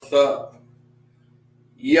What's up?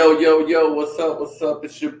 Yo, what's up? What's up?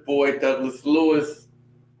 It's your boy Douglas Lewis.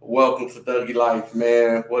 Welcome to Dougie Life,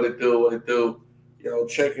 man. What it do? What it do? Yo,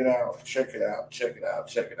 check it out. Check it out. Check it out.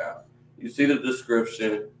 Check it out. You see the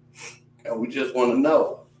description, and we just want to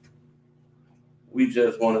know. We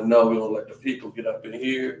just want to know. We don't let the people get up in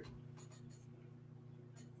here.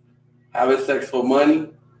 Having sex for money,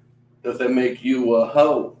 does that make you a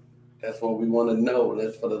hoe? That's what we want to know.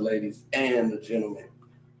 That's for the ladies and the gentlemen.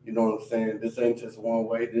 You know what I'm saying? This ain't just one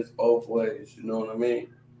way. This both ways. You know what I mean?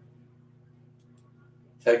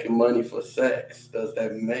 Taking money for sex, does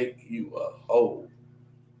that make you a hoe?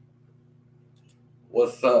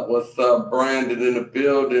 What's up? What's up? Brandon in the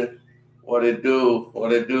building. What it do?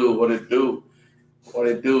 What it do? What it do? What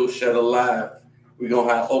it do? Shed a laugh. We're going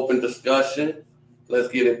to have open discussion. Let's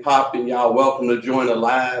get it popping. Y'all welcome to join the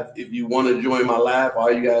live. If you want to join my live,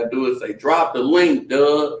 all you got to do is say, drop the link,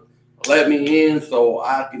 Doug. Let me in so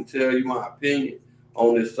I can tell you my opinion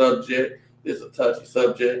on this subject. It's a touchy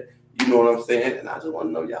subject. You know what I'm saying? And I just want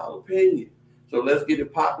to know y'all opinion. So let's get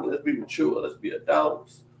it popping. Let's be mature. Let's be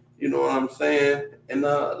adults. You know what I'm saying? And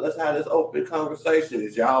let's have this open conversation.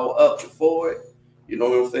 Is y'all up for it? You know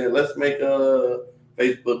what I'm saying? Let's make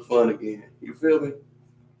Facebook fun again. You feel me?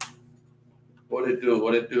 What it do?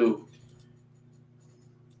 What it do?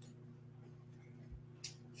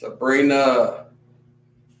 Sabrina,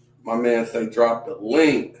 my man say drop the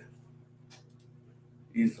link.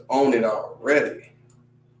 He's on it already.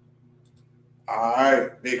 All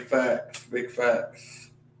right, big facts, big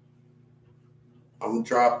facts. I'm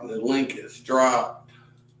dropping the link. It's dropped.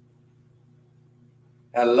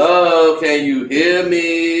 Hello, can you hear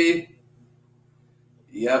me?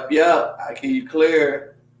 Yep, I can hear you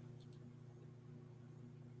clear.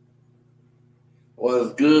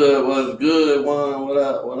 What's good? What's good, Juan? What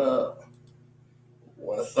up? What up?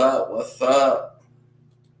 What's up? What's up?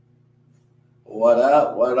 What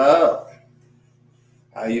up? What up?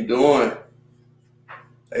 How you doing?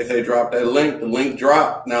 They say drop that link. The link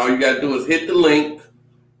dropped. Now all you got to do is hit the link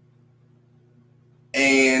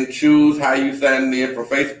and choose how you sign in for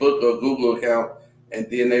Facebook or Google account, and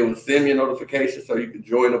then they will send me a notification so you can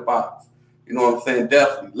join the box. You know what I'm saying?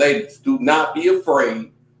 Definitely. Ladies, do not be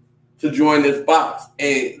afraid to join this box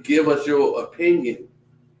and give us your opinion,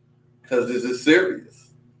 because this is serious.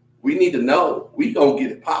 We need to know. We gonna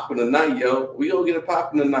get it popping tonight, yo. We gonna get it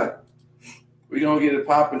popping tonight. We gonna get it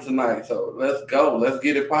popping tonight. So let's go. Let's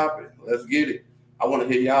get it popping. Let's get it. I want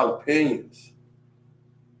to hear y'all opinions.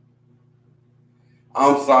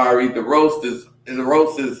 I'm sorry. The roast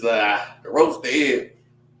dead.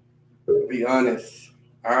 To be honest.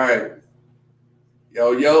 All right.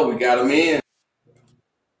 Yo, we got him in.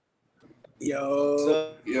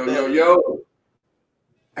 Yo.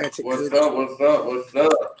 What's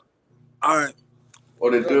up? All right.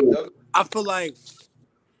 What it do? I feel like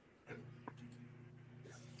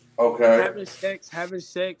okay. Having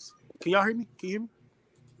sex. Can y'all hear me? Can you hear me?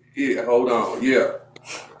 Yeah, hold on. Yeah.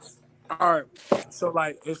 All right. So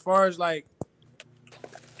like, as far as like,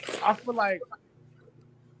 I feel like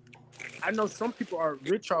I know some people are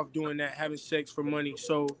rich off doing that, having sex for money.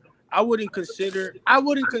 So I wouldn't consider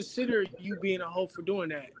you being a hoe for doing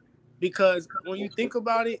that, because when you think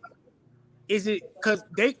about it, is it because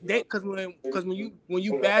when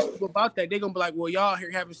you bash people about that, they're gonna be like, well, y'all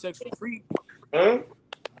here having sex for free.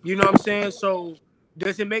 You know what I'm saying? So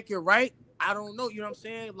does it make it right? I don't know. You know what I'm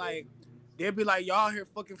saying? Like, they'll be like, y'all here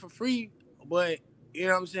fucking for free, but you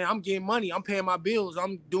know what I'm saying? I'm getting money. I'm paying my bills.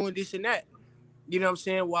 I'm doing this and that. You know what I'm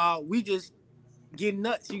saying? While we just getting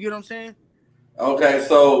nuts. You get what I'm saying? Okay,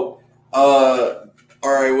 so all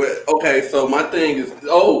right. Okay, so my thing is,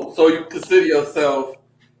 so you consider yourself.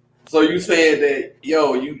 So you saying that,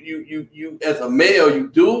 yo, you as a male, you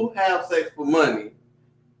do have sex for money,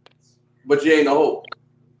 but you ain't a hoe.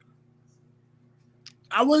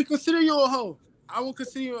 I wouldn't consider you a hoe. I wouldn't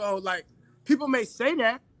consider you a hoe. Like, people may say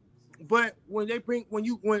that, but when they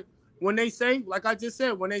say, like I just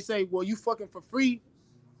said, when they say, well, you fucking for free,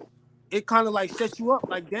 it kind of like sets you up.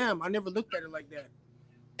 Like, damn, I never looked at it like that.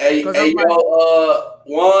 Hey,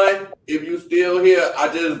 Juan, if you still here, I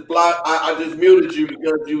just muted you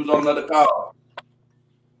because you was on another call.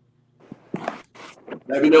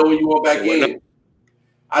 Let me know when you want back in.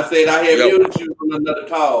 I said I had muted you on another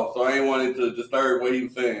call, so I ain't wanted to disturb what he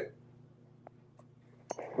was saying.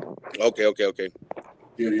 Okay.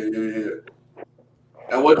 Yeah.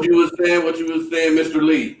 And what you was saying, Mr.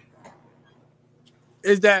 Lee,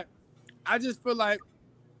 is that I just feel like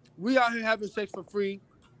we out here having sex for free.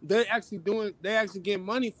 They actually getting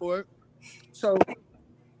money for it. So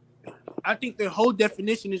I think the whole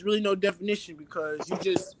definition is really no definition, because you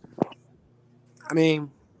just, I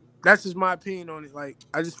mean, That's just my opinion on it. Like,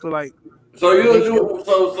 I just feel like So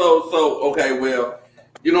okay, well,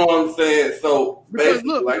 you know what I'm saying? So basically,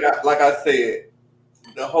 look, like I said,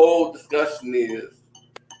 the whole discussion is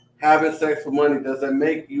having sex for money doesn't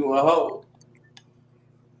make you a hoe.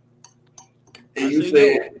 And you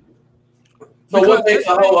said, so what makes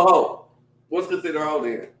a hoe a hoe? What's considered a hoe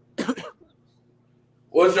then?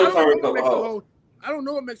 What's your term of a hoe? I don't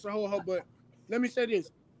know what makes a hoe, but let me say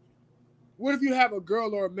this. What if you have a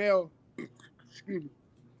girl or a male, excuse me,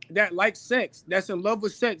 that likes sex, that's in love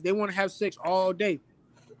with sex, they want to have sex all day.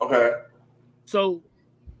 Okay. So,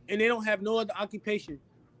 and they don't have no other occupation.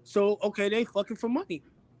 So, okay, they fucking for money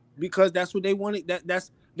because that's what they wanted.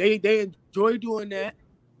 That's they enjoy doing that,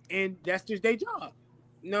 and that's just their job.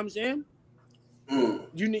 You know what I'm saying?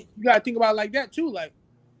 You gotta think about it like that too. Like,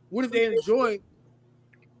 what if they enjoy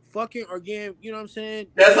fucking or getting? You know what I'm saying?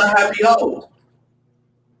 That's a happy hoe.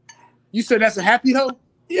 You said that's a happy hoe?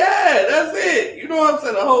 Yeah, that's it. You know what I'm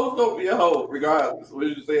saying? A hoe's gonna be a hoe, regardless. What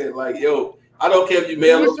you saying? Like, yo, I don't care if you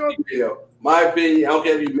male or female. My opinion, I don't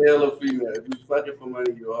care if you male or female. If you fucking for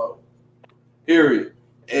money, you a hoe. Period.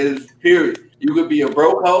 And it's period. You could be a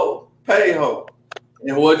broke hoe, pay hoe.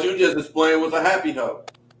 And what you just explained was a happy hoe.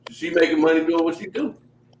 She making money doing what she do.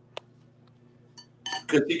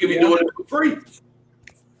 Because she could be doing it for free.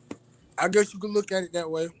 I guess you could look at it that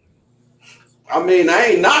way. I mean, I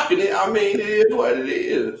ain't knocking it. I mean, it is what it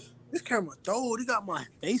is. This camera, though, they got my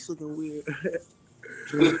face looking weird.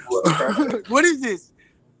 What is this?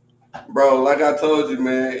 Bro, like I told you,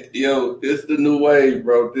 man, yo, this the new wave,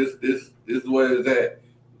 bro. This is where it's at.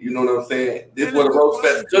 You know what I'm saying? This is where the Roast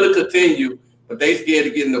Fest could have continued, but they scared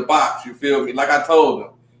to get in the box. You feel me? Like I told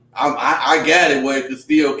them, I got it where it could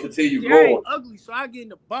still continue growing. Ain't ugly, so I get in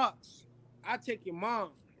the box. I take your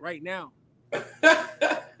mom right now.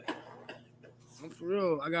 I'm for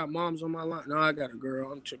real. I got moms on my line. No, I got a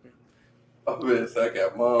girl. I'm tripping. I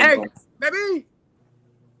got moms. Hey, baby.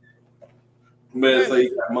 Man, say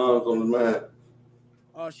you got moms on the mind.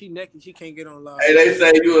 Oh, she naked. She can't get on live. Hey, they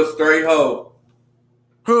say you a straight hoe.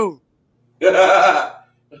 Who?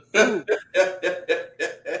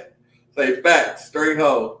 Say facts, straight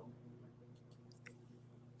hoe.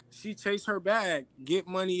 She chased her bag. Get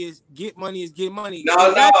money is get money. No,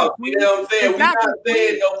 you know what I'm saying? We're not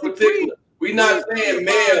saying no particular. We're not saying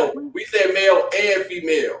male. We say male and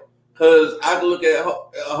female. Because I can look at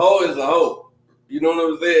a hoe as a hoe. You know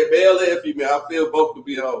what I'm saying? Male and female. I feel both could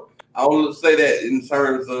be a hoe. I don't say that in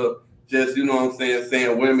terms of just, you know what I'm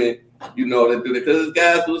saying women, you know, that do that. Because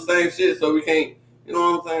guys do the same shit, so we can't, you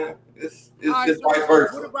know what I'm saying? It's vice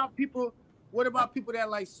versa. What about people that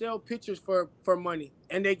like sell pictures for money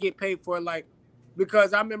and they get paid for it? Like,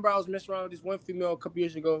 because I remember I was messing around with this one female a couple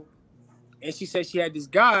years ago, and she said she had this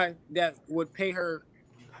guy that would pay her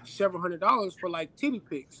several $100s for like titty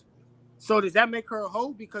pics. So does that make her a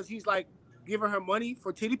hoe because he's like giving her money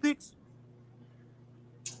for titty pics?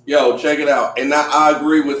 Yo, check it out. And I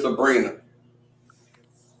agree with Sabrina.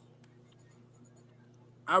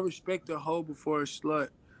 I respect a hoe before a slut.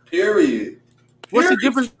 Period. What's the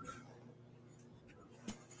difference?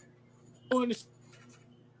 Oh,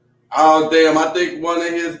 damn. I think one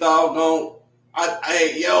of his doggone...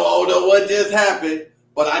 Hey, yo, I don't know what just happened,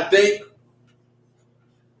 but I think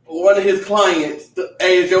one of his clients...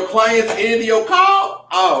 Hey, is your client's into your call?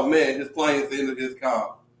 Oh, man, his client's into this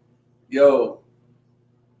call. Yo.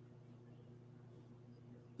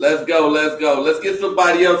 Let's go. Let's get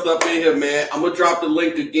somebody else up in here, man. I'm going to drop the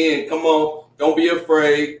link again. Come on. Don't be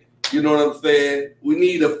afraid. You know what I'm saying? We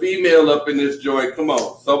need a female up in this joint. Come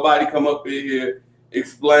on. Somebody come up in here.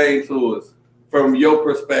 Explain to us from your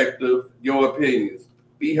perspective, your opinions.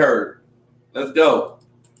 Be heard. Let's go.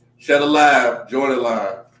 Shed a live. Join it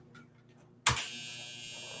live.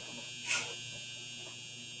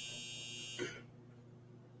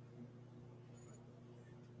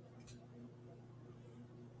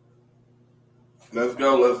 Let's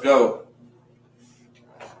go.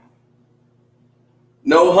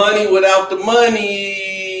 No honey without the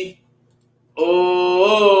money.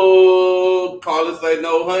 Oh, caller say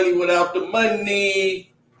no honey without the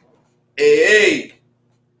money. Hey.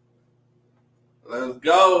 Let's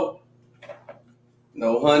go.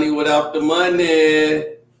 No honey without the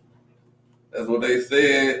money. That's what they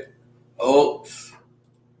said. Oats.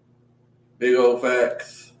 Big old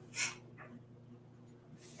facts.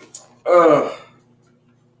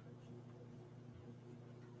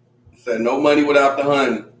 Said no money without the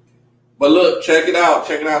honey. But look, check it out.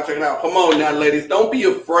 Come on now, ladies. Don't be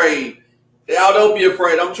afraid. Y'all don't be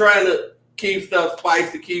afraid. I'm trying to keep stuff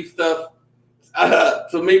spicy, keep stuff.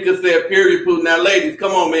 Tamika said, period, poo. Now, ladies,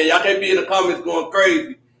 come on, man. Y'all can't be in the comments going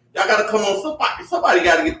crazy. Y'all gotta come on. Somebody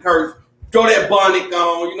gotta get the courage. Throw that bonnet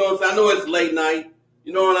on. You know what I'm saying? I know it's late night.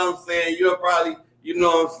 You know what I'm saying? You're probably, you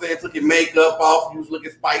know what I'm saying, took your makeup off. You was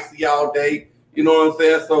looking spicy all day. You know what I'm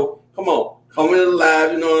saying? So come on. Come in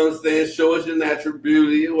live, you know what I'm saying? Show us your natural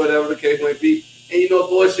beauty, whatever the case may be. And you know,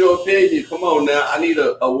 voice your opinion. Come on now. I need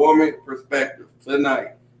a woman perspective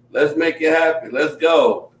tonight. Let's make it happen. Let's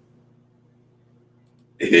go.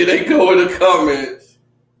 Here they go in the comments.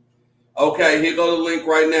 Okay, here go the link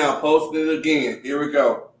right now. Posting it again. Here we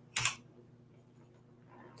go.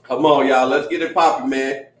 Come on, y'all. Let's get it popping,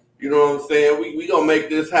 man. You know what I'm saying? We gonna make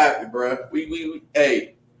this happen, bro. We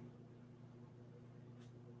hey.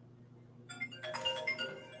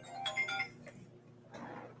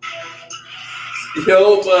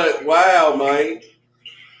 Yo, but wow, man.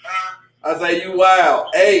 I say you wow.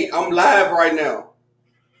 Hey, I'm live right now.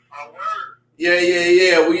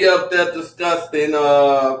 Yeah. We up there discussing.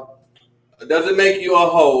 Does it make you a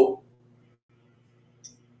hoe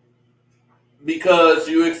because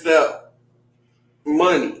you accept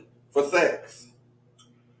money for sex?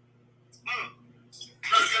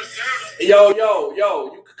 Yo,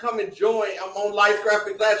 you can come and join. I'm on Life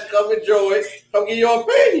Graphics Action. Come and join. Come get your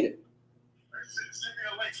opinion.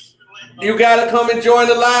 You gotta come and join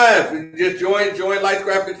the live. Just join Life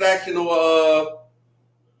Graphics Action or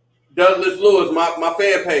Douglas Lewis, my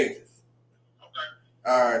fan pages.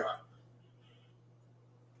 All right.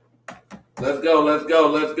 Let's go.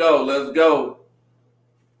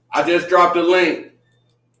 I just dropped a link.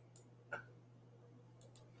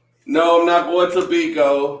 No, I'm not going to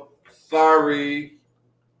Bico. Sorry.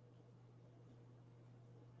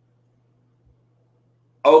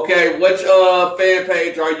 Okay, which fan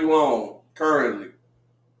page are you on currently?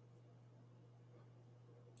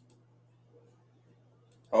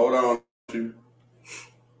 Hold on. Fan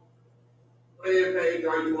page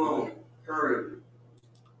are you on currently?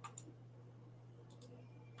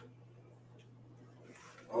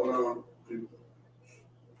 Hold on.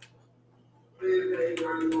 Fan page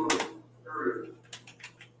are you on currently?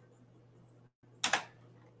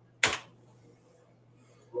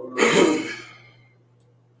 Hold on.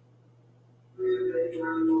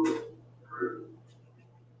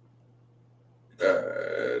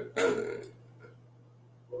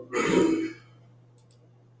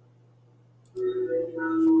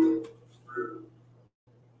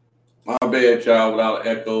 My bad, y'all, without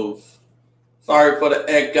echoes. Sorry for the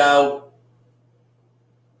echo.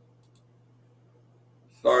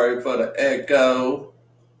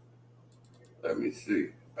 Let me see.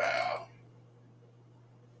 Wow.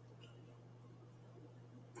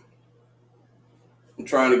 I'm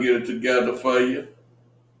trying to get it together for you.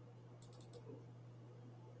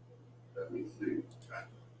 Let me see.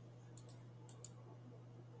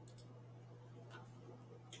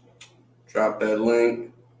 Drop that link.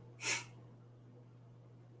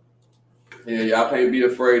 Yeah, y'all can't be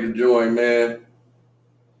afraid to join, man.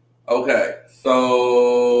 Okay,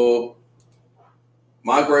 so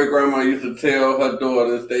my great grandma used to tell her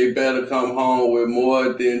daughters they better come home with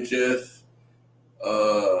more than just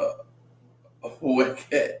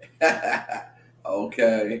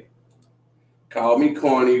okay. Call me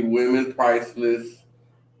corny, women priceless.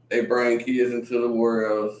 They bring kids into the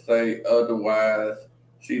world. Say otherwise,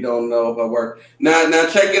 she don't know her work. Now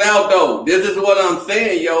check it out though. This is what I'm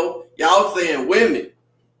saying, yo. Y'all saying women.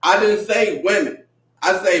 I didn't say women.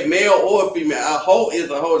 I say male or female. A hoe is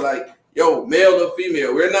a hoe. Like, yo, male or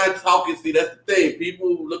female. We're not talking. See, that's the thing.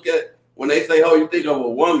 People look at when they say hoe, you think of a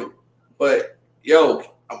woman. But yo,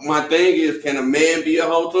 my thing is, can a man be a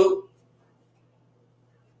hoe too?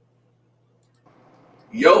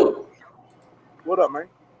 Yo. What up, man?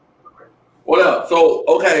 What up? So,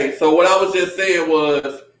 okay. So what I was just saying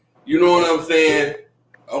was, you know what I'm saying?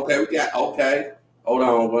 Okay. Hold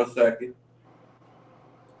on 1 second.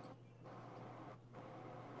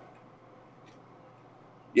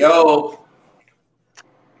 Yo.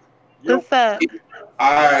 What's up?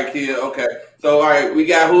 All right, kid. Okay. So, all right, we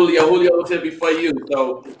got Julio. Julio to be for you.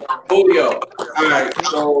 So, Julio. All right.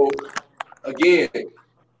 So, again,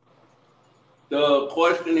 the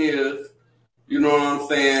question is, you know what I'm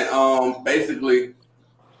saying? Basically,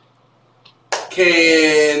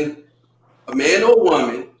 can a man or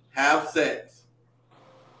woman have sex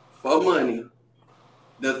for money?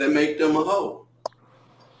 Does that make them a hoe?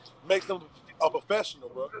 Makes them a professional,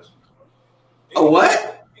 bro. A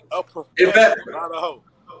what? A professional, not a hoe.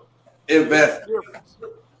 Investor.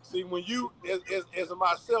 See, when you, as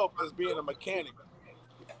myself, as being a mechanic,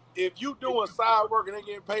 if you doing side work and they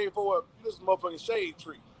getting paid for it, this motherfucking shade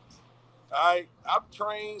tree. All right, I'm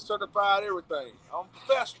trained, certified, everything. I'm a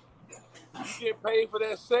professional. You get paid for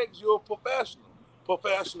that sex, you're a professional.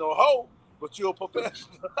 professional hoe, but you're a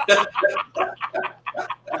professional.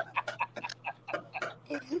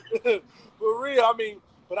 For real, I mean,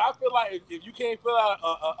 but I feel like if you can't fill out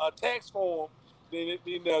a tax form, then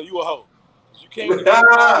you a hoe. You can't file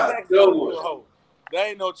a tax form, you a hoe. That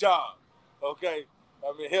ain't no job, okay?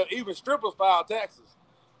 I mean, hell, even strippers file taxes.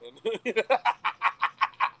 And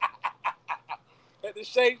at the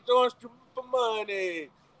Shake Joint stripping for money.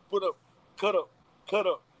 Put up, cut up,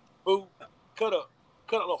 boo, cut up,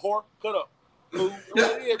 little whore, cut up, boo.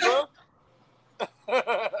 What is, bro?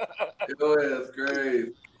 That's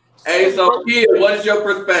crazy. Hey, so Kia, what is your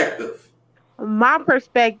perspective? My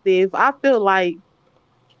perspective, I feel like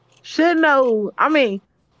I mean,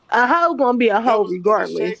 a hoe gonna be a hoe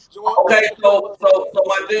regardless. Okay, so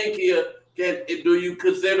my thing here, do you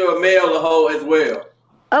consider a male a hoe as well?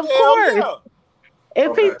 Of course. Yeah.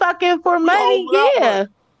 If he fucking for money, yeah.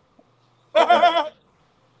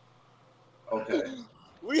 Okay.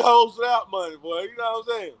 We hoes without money, boy. You know what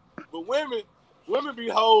I'm saying? But women be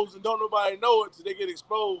hoes and don't nobody know it till they get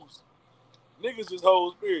exposed. Niggas is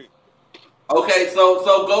hoes, period. Okay, so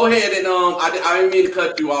go ahead and I didn't mean to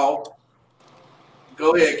cut you off.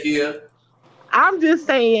 Go ahead, Kia. I'm just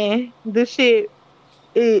saying the shit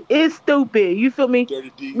is stupid. You feel me?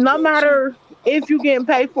 No matter if you getting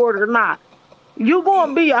paid for it or not, you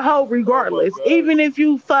gonna be a hoe regardless, even if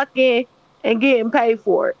you fucking and getting paid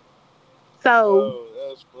for it. So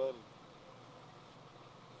that's funny.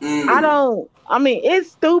 I mean,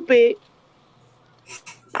 it's stupid.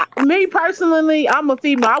 Me personally, I'm a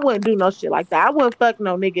female. I wouldn't do no shit like that. I wouldn't fuck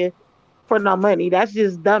no nigga for no money. That's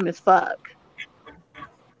just dumb as fuck.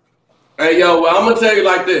 Hey, yo, well, I'm going to tell you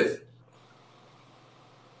like this.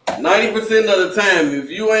 90% of the time, if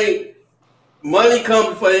you ain't, money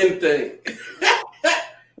comes for anything.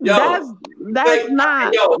 Yo, that's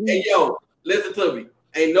not. Yo, listen to me.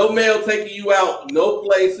 Ain't no male taking you out, no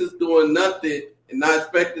places, doing nothing, and not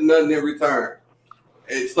expecting nothing in return.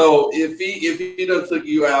 And so if he done took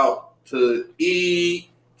you out to eat,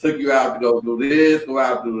 took you out to go do this, go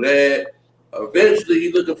out to do that, eventually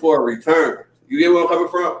he's looking for a return. You get where I'm coming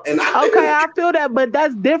from? And I feel that, but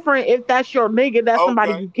that's different if that's your nigga, that's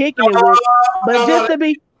somebody you kicking it with. But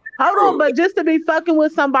just to be fucking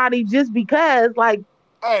with somebody just because, like,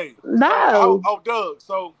 hey, no. Doug,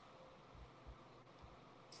 so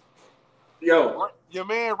your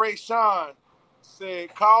man Ray Sean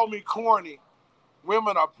said, "Call me corny.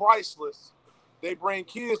 Women are priceless. They bring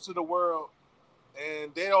kids to the world,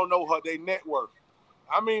 and they don't know their net worth."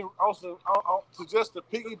 I mean, also to just to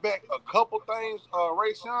piggyback a couple things,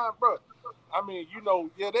 Ray Sean, bro. I mean,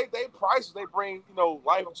 they priceless. They bring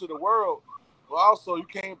life into the world, but also you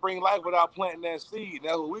can't bring life without planting that seed.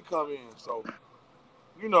 That's where we come in. So,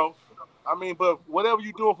 I mean, but whatever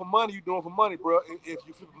you're doing for money, you're doing for money, bro. If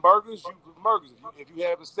you flipping burgers, you flipping burgers. If you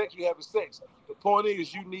having sex, you having sex. The point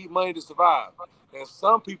is, you need money to survive. And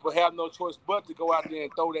some people have no choice but to go out there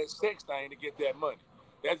and throw that sex thing to get that money.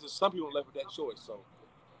 That's just some people left with that choice. So,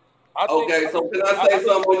 so can I say something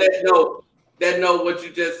on that note? That note, what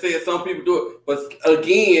you just said, some people do it, but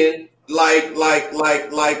again, like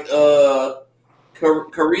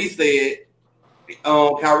Kyrie said,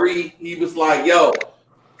 Kyrie, he was like, yo.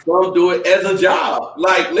 Some do it as a job,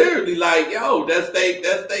 like literally, like yo, that's their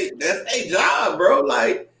job, bro.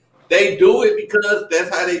 Like they do it because that's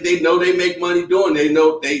how they know they make money doing. They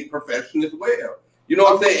know they profession as well. You know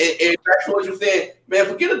what I'm saying? And that's what you're saying, man.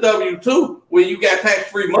 Forget a W-2 when you got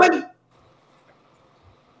tax-free money.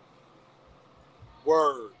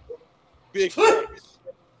 Word, big facts,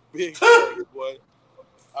 boy.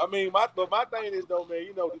 I mean, my thing is though, man.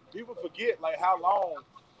 People forget like how long.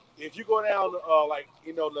 If you go down,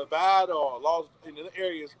 Nevada or Los in the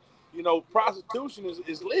areas, prostitution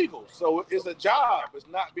is legal. So it's a job. It's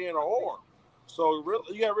not being a whore. So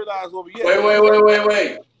really, you gotta realize what we get.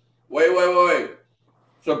 Wait.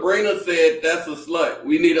 Sabrina said that's a slut.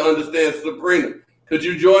 We need to understand Sabrina. Could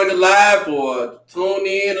you join the live or tune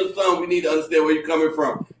in or something? We need to understand where you're coming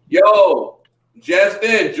from. Yo,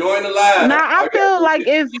 Justin, join the live. Now I feel like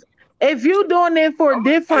if you doing it for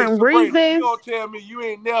different reasons, you gonna tell me you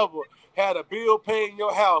ain't never had a bill paid in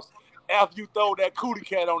your house after you throw that cootie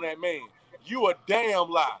cat on that man? You a damn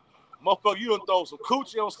lie. Motherfucker, you done throw some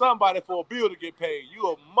coochie on somebody for a bill to get paid. You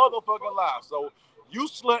a motherfucking lie. So you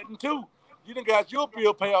slutting too. You done got your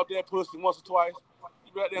bill paid out that pussy once or twice.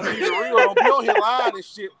 You got them keep it real. Don't be on here lying and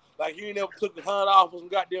shit like you ain't never took the $100 off some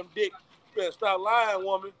goddamn dick. You better stop lying,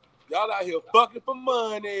 woman. Y'all out here fucking for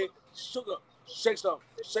money. Sugar. Shake some.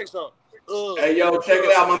 Hey, yo, check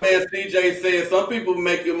it out. My man CJ said some people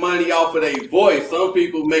making money off of their voice. Some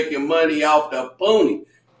people making money off the pony.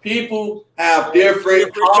 People have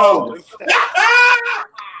different callings.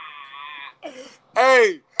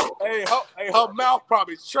 Hey, her mouth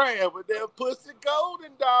probably trash, but that pussy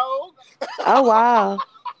golden, dog. Oh wow.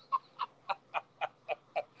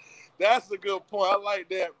 That's a good point. I like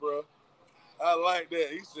that, bro. I like that.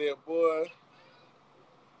 He said, boy,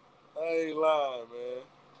 I ain't lying, man.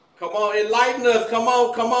 Come on, enlighten us. Come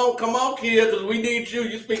on, kids, because we need you.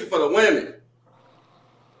 You speaking for the women.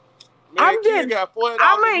 Man, Kid got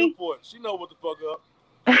 $40 in Newport. She know what the fuck up.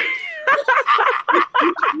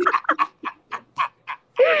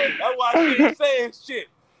 That's why she ain't saying shit.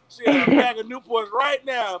 She had a bag of Newports right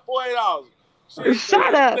now, $40.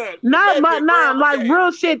 Shut up. Like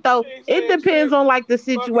real shit though. It depends on like the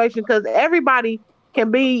situation because everybody can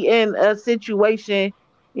be in a situation,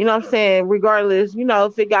 you know what I'm saying, regardless, you know,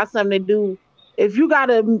 if it got something to do, if you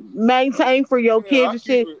gotta maintain for your kids and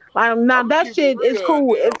shit, like now that shit is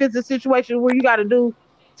cool if it's a situation where you gotta do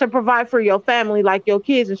to provide for your family, like your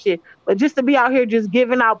kids and shit. But just to be out here just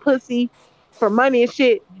giving out pussy for money and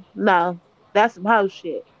shit, no, that's some hoe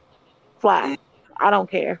shit. Fly. I don't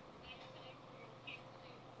care.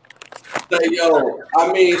 Say, yo,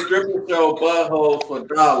 I mean, strippers show buttholes for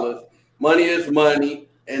dollars. Money is money,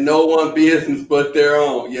 and no one business but their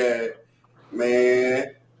own. Yeah,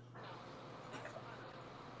 man.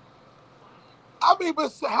 I mean,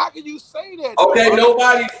 but how can you say that? Okay, though?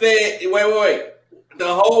 Nobody said. Wait. The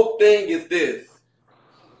whole thing is this.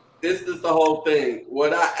 This is the whole thing.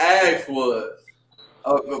 What I asked was,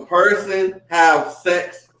 if a person have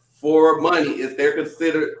sex for money, is they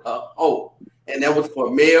considered a hoe? And that was for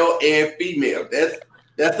male and female. That's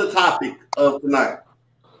the topic of tonight.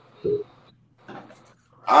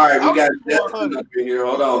 All right, we got Justin up in here.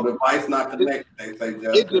 Hold on, the device not connected. They say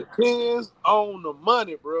Justin. It depends on the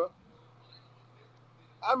money, bro.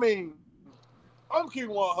 I mean, I'm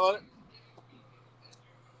keeping 100.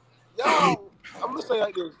 Y'all, I'm gonna say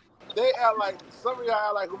like this. They act like some of y'all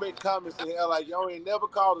act like who make comments and act like y'all ain't never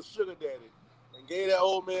called a sugar daddy and gave that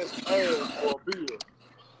old man some ass for a bill.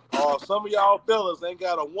 Or some of y'all fellas ain't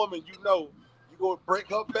got a woman you know you gonna break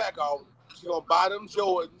her back off. She gonna buy them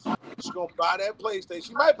Jordans. She gonna buy that PlayStation.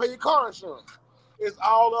 She might pay your car insurance. It's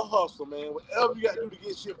all a hustle, man. Whatever you got to do to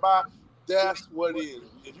get shit by, that's what it is.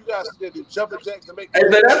 If you guys still do jumping jacks to make, hey,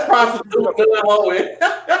 man, that's prostitute.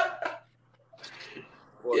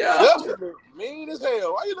 Well, yeah, Justin, mean as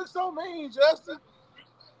hell. Why you look so mean, Justin?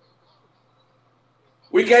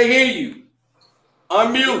 We can't hear you.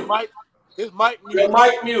 Unmute. His mic mute. Your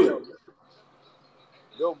mic mute.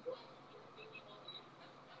 Yo.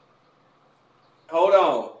 Hold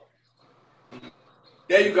on.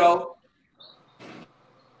 There you go.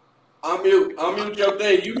 Unmute your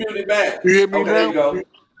thing. You mute it back. You hear me now? There you go.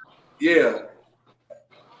 Yeah.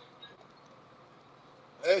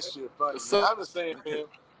 That shit funny. So, I'm just saying, man.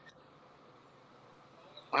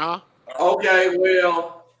 Okay,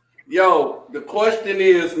 well, yo, the question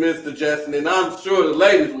is, Mr. Justin, and I'm sure the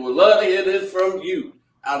ladies would love to hear this from you.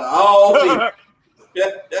 Out of all these.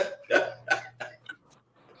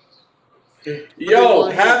 Yo,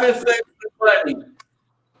 having sex with money,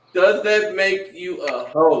 does that make you a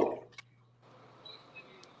hoe?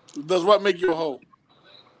 Does what make you a hoe?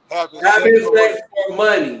 Having sex for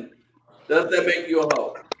money, does that make you a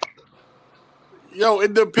hoe? Yo,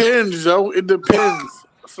 it depends, yo. It depends.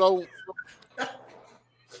 So,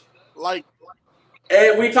 like,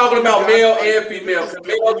 and we talking about male and female.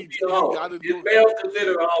 Male can be a hoe. Is male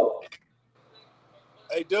considered a hoe?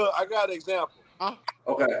 Hey, Doug, I got an example.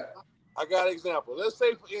 Okay. I got an example. Let's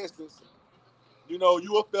say, for instance, you know,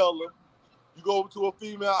 you a fella, you go to a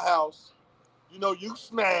female house, you know, you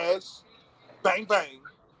smash, bang, bang,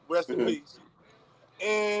 rest in peace,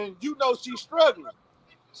 and you know she's struggling.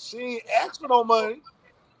 She ain't asked for no money,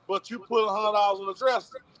 but you put $100 on the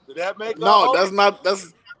dresser. Did that make her a hoe? That's not a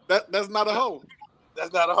hoe.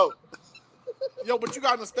 That's not a hoe. Yo, but you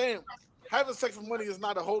gotta understand, having sex for money is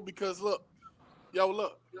not a hoe because look,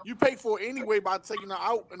 you pay for it anyway by taking her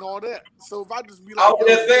out and all that. So if I just be like, I was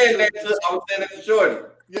just saying that to Shorty.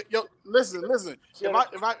 Yo, listen.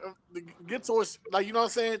 If I get to it, like, you know what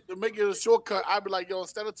I'm saying, to make it a shortcut, I'd be like, yo,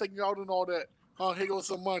 instead of taking you out and all that, here goes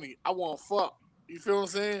some money. I want fuck. You feel what I'm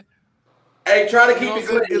saying? Hey, try to keep it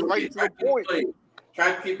clean. Get right to the point.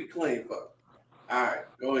 Try to keep it clean, fuck. All right,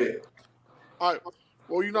 go ahead. All right.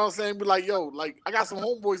 Well, you know what I'm saying? Be like, yo, like, I got some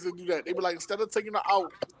homeboys that do that. They be like, instead of taking her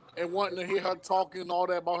out and wanting to hear her talking and all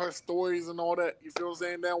that about her stories and all that, you feel what I'm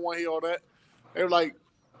saying? They don't want to hear all that. They're like,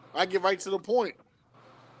 I get right to the point.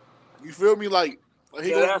 You feel me? Like,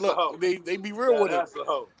 look, they be real with it.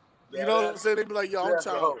 You know what I'm saying? They be like, yo, I'm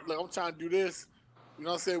trying to do this. You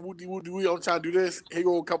know what I'm saying? Woody, I'm trying to do this. Here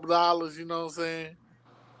go a couple dollars, you know what I'm saying?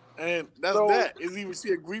 And that's that. Is either she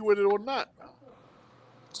agree with it or not.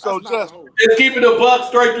 So Justin, just keeping the buck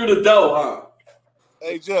straight through the dough, huh?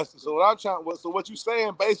 Hey Justin, so what you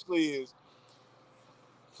saying basically is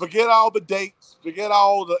forget all the dates, forget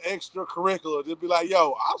all the extracurricular. Just be like,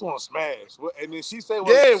 yo, I just want to smash. And then she said, well,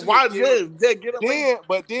 get away.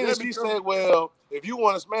 Then she said, well, if you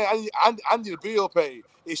want to smash, I need a bill paid.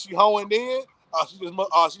 Is she hoeing then? Or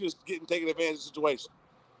she just getting taken advantage of the situation?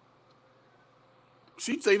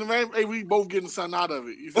 She taking advantage. Hey, we both getting something out of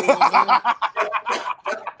it. You feel what I'm saying?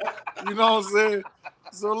 You know what I'm saying?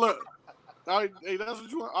 So look. All right, hey, that's what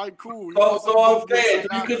you want. All right, cool. So I'm saying,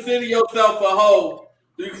 do you consider yourself a hoe?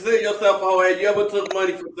 Do you consider yourself a hoe? Have you ever took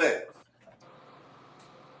money for sex?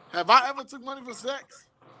 Have I ever took money for sex?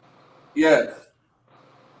 Yes.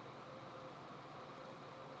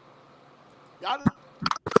 Y'all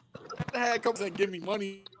had couples that give me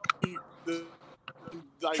money.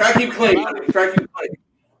 Track you clean.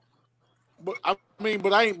 But I ain't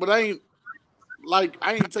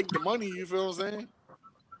take the money. You feel what I'm saying?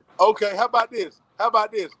 Okay, how about this?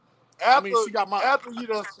 After she got my. After you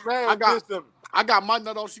done smashed I got my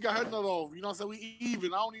nut off. She got her nut off. You know what I'm saying? We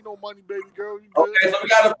even. I don't need no money, baby girl. You good? Okay, so we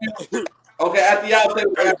got a few. Okay, at the outset,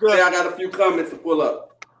 I got a few comments to pull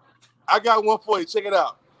up. I got one for you. Check it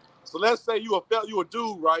out. So let's say you a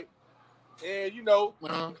dude, right? And you know,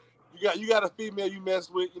 you got a female you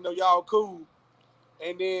mess with. You know, y'all cool,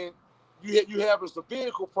 and then you having some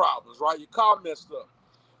vehicle problems, right? Your car messed up.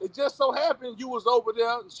 It just so happened you was over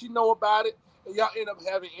there, and she know about it, and y'all end up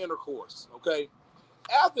having intercourse, okay?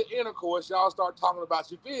 After intercourse, y'all start talking about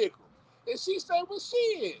your vehicle. And she say, well,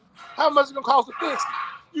 shit, how much it gonna cost to fix it?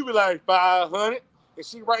 You be like, $500, and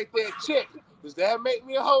she write that check. Does that make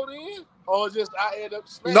me a hoe then? Or just I end up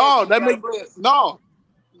smashing? No, that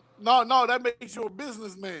makes you a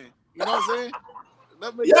businessman. You know what I'm saying?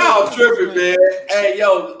 Y'all tripping, man. Hey,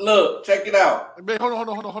 yo, look, check it out. Man, hold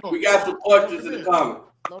on. We got some questions in the comments.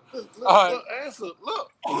 Look, answer.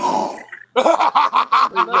 Look.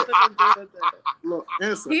 Look,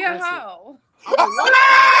 answer. He a hoe.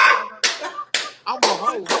 I'm a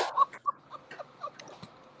hoe.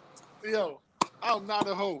 Yo, I'm not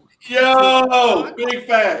a hoe. Yo, big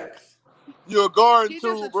facts. You're a garden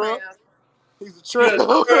too, bro. He's a tramp.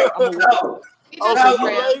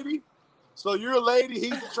 So you're a lady,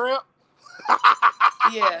 he's a tramp?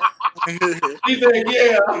 Yeah. He said,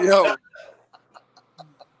 yeah. Yo.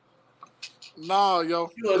 Nah, yo.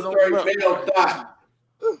 You a straight male thought.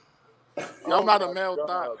 I'm not a male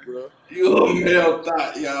thought, bro. You a male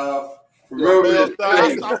thought, y'all. Remember this.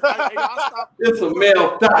 It's a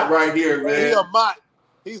male thought right here, man. He's a mutt.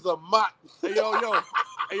 He's a mutt. Hey, yo.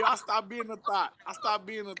 Hey, yo, I stopped being a thought. But stop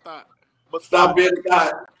being a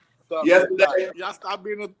thought. Yesterday? Yeah, I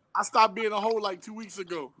stopped being a hoe like 2 weeks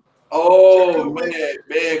ago. Oh,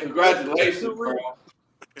 man. Congratulations, bro.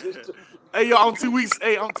 Hey, yo, I'm 2 weeks.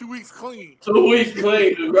 I'm 2 weeks clean. 2 weeks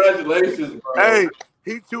clean. Congratulations, bro. Hey,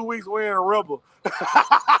 he 2 weeks wearing rubber.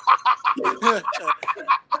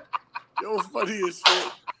 Yo, funny as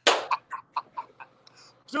shit.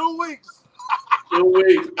 2 weeks. 2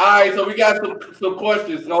 weeks. All right, so we got some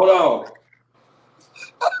questions. Hold on.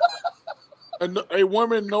 A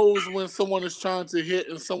woman knows when someone is trying to hit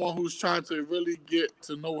and someone who's trying to really get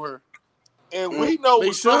to know her. And we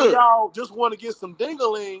know some of y'all just want to get some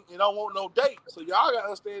ding-a-ling and don't want no date. So y'all got to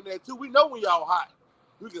understand that too. We know when y'all hot.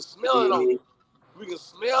 We can smell it on you. We can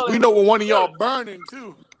smell it. We know when one of y'all burning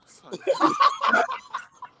too.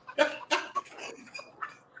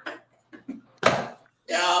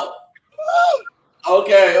 Yo.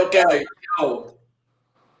 Okay. Yo.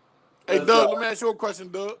 Hey, Doug, let me ask you a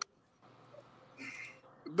question, Doug.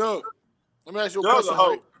 Let me ask you a question.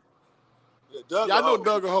 Yeah, I know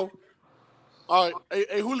Doug a hoe. All right.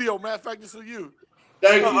 Hey, Julio, matter of fact, this for you.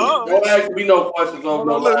 Thank you. Don't ask me no questions on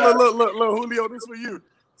no look, Julio, this for you.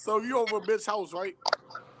 So you over a bitch house, right?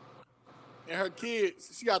 And her kids,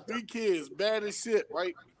 she got 3 kids, bad as shit,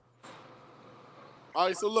 right? All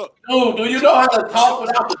right, so look. Dude, do you know how to talk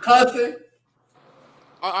without the cussing?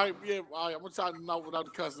 All right, I'm gonna try to not without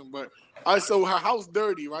the cussing, but all right, so her house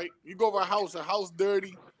dirty, right? You go over her house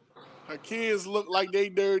dirty, her kids look like they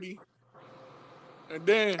dirty, and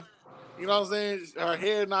then, you know what I'm saying, her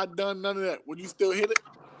hair not done, none of that. Would you still hit it?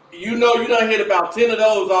 You know you done hit about 10 of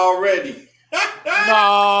those already.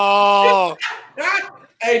 No.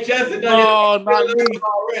 Hey, Jesse, no, not me.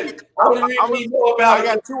 Already. I know about I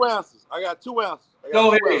got 2 answers.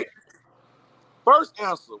 Go ahead. First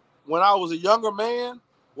answer: when I was a younger man,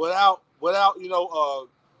 without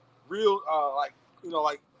real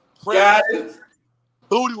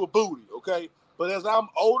booty was booty, okay. But as I'm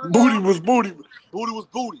older, booty was booty.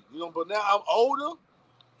 You know. But now I'm older,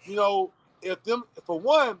 you know.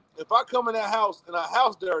 if I come in that house and our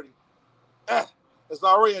house dirty, it's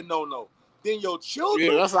already a no. Then your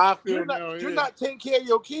children, that's how I feel you're not taking care of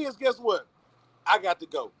your kids. Guess what? I got to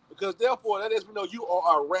go because therefore that lets me know you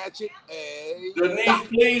are a ratchet ass. Denise,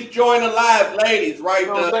 please join the live, ladies. Right, you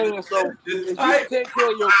know what I'm saying? So if you take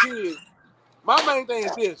care of your kids, my main thing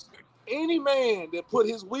is this: any man that put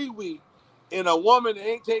his wee in a woman that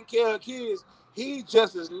ain't taking care of kids, he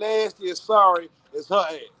just as nasty as sorry as her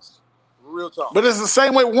ass. Real talk. But it's the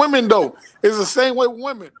same way with women, though. It's the same way with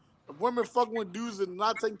women. If women fucking with dudes and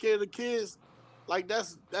not taking care of the kids, like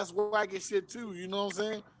that's wacky shit too. You know what I'm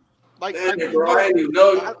saying? Like, I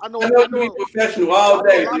know you be professional all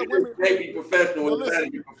day. They be professional when it's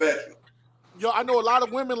be professional. Yo, I know a lot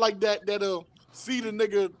of women like that'll see the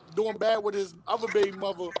nigga doing bad with his other baby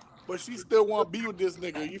mother, but she still want to be with this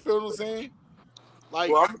nigga. You feel what I'm saying? Like,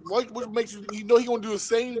 what makes you know he gonna do the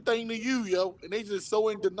same thing to you, yo? And they just so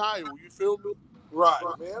in denial. You feel me? Right,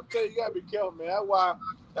 man. I'm telling you, you gotta be careful, man.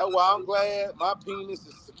 That's why I'm glad my penis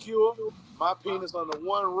is secure. My penis under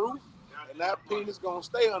one roof, and that penis gonna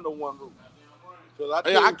stay under one roof.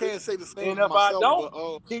 I can't say the same. And if I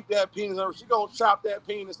don't keep that penis under, she gonna chop that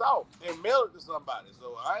penis off and mail it to somebody.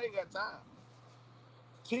 So I ain't got time.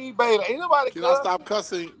 T Bailey, ain't nobody. Can I stop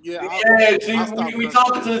cussing? Yeah. We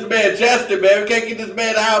talking to this man, Jester, man. We can't get this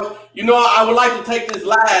man out. You know, I would like to take this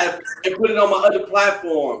live and put it on my other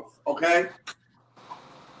platforms. Okay.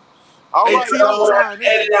 All right,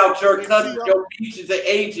 edit out your cussing, your peaches and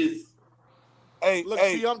ages. Hey, look,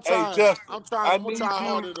 hey, I'm trying. Hey, Justin, I'm trying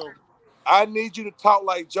harder though. I need you to talk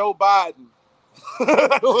like Joe Biden.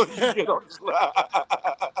 I'm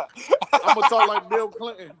gonna talk like Bill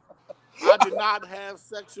Clinton. I did not have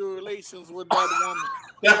sexual relations with that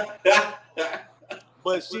woman.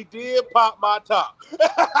 But she did pop my top.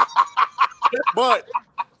 But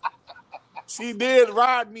she did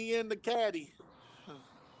ride me in the caddy.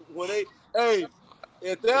 When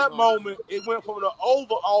at that moment, it went from the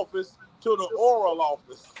Oval Office to the Oral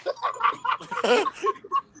Office.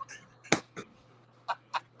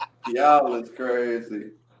 Y'all is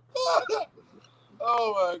crazy.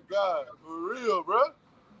 Oh my God, for real, bro.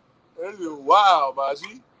 That is wild,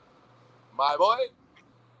 Maji. My boy.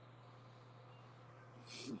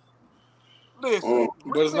 Listen,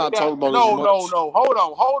 but it's not talking about no.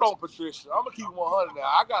 Hold on, Patricia. I'm gonna keep 100 now.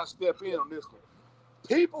 I gotta step in on this one.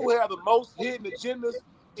 People who have the most hidden agendas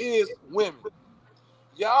is women.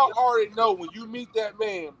 Y'all already know when you meet that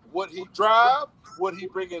man, what he drive, what he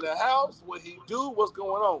bring in the house, what he do, what's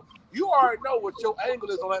going on. You already know what your angle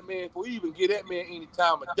is on that man before you even get that man any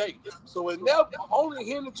time of day. So it's never only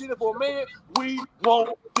hidden agenda for a man. We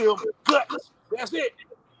want them guts. That's it.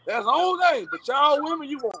 That's the only thing. But y'all women,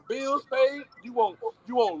 you want bills paid. You want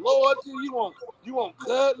loyalty. You want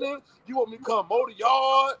cuddling. You want me to come mow the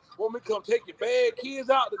yard. Want me to come take your bad kids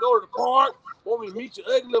out to go to the park. Want me to meet your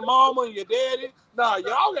ugly mama and your daddy. Nah,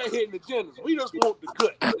 y'all got hidden agendas. We just want the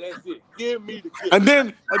gut. That's it. Give me the gut. And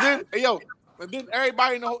then, hey, yo. And then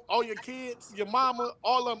everybody know, all your kids, your mama,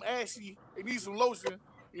 all of them ashy. They need some lotion.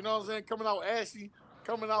 You know what I'm saying? Coming out ashy,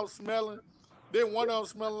 coming out smelling. Then one of them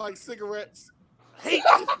smelling like cigarettes. Hate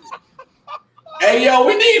this. Hey, yo,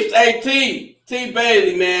 we need T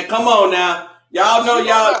Bailey, man. Come on now. Y'all know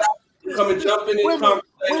y'all come and jump in this conversation.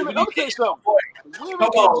 Let me tell you something. Come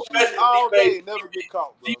on, especially all day, never get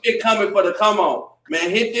caught. She been coming for the come on.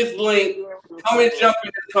 Man, hit this link. Come and jump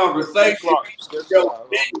in this conversation. Yo,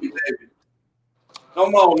 baby.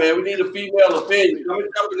 Come on, man. We need a female opinion. Come and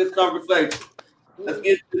jump in this conversation. Let's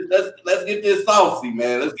get this saucy,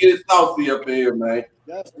 man. Let's get it saucy up here, man.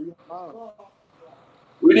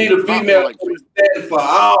 We need a female to stand for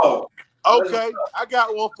all. Okay, I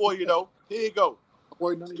got one for you though. Here you go.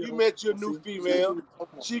 You met your new female.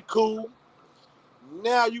 She cool.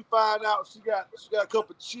 Now you find out she got a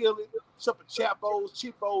couple chili, couple chapos,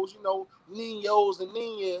 cheapos, you know, ninos and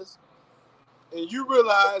ninas. And you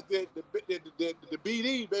realize that the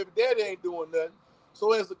BD, baby daddy, ain't doing nothing.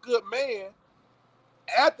 So as a good man,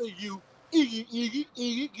 after you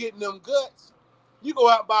getting them guts, you go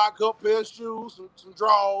out and buy a couple pair of shoes, some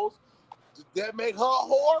drawers. Does that make her a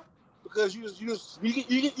whore? Because you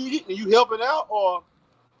helping out, or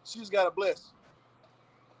she's got a blessing?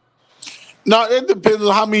 No, it depends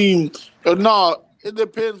on how many. No, it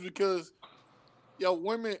depends because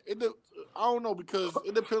women. I don't know because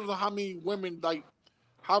it depends on how many women, like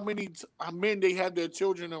how many men they have their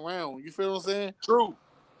children around. You feel what I'm saying? True.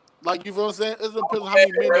 Like, you feel what I'm saying? It depends on how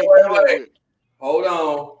many men they do that with. Hold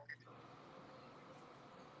on.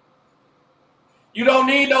 You don't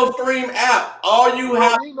need no stream app. All you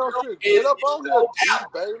have to do is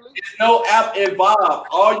no app involved.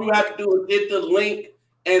 All you have to do is hit the link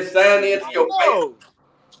and saying it to your face.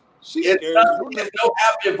 It's no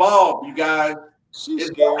app involved, you guys.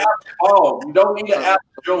 It's no app involved. You don't need an app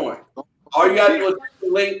to join. All you gotta do is click the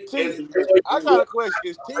link. I got a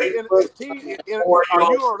question. Are you in a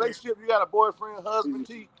relationship? You got a boyfriend, husband,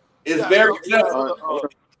 T? It's very simple.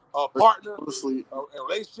 A partner, a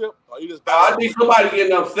relationship, or you just? I think somebody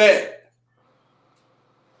getting upset.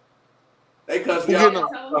 They cuss me out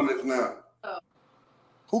comments now.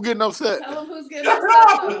 Who getting upset? Tell them who's getting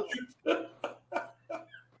upset.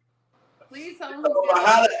 Please tell them who's getting upset.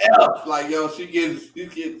 How the F? Like, yo, she gets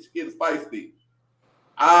feisty.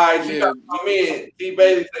 All right, she got to come in. T.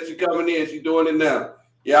 Bailey said she coming in. She doing it now.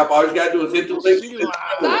 Yeah, all you got to do is hit the link.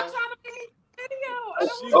 Stop trying to make a video. I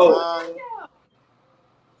don't want to video.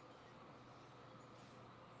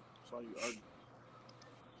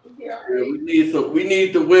 Yeah, we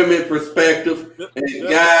need the women perspective. And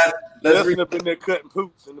guys, let's read up in there cutting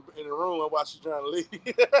poops in the room while she's trying to leave.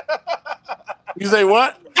 You say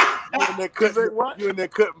what? You in there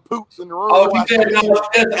cutting poops in the room. Oh,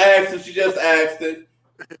 she just asked it.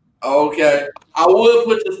 Okay. I would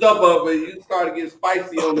put the stuff up, but you started getting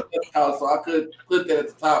spicy on the house, so I could click that at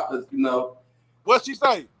the top because What'd she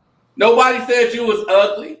say? Nobody said you was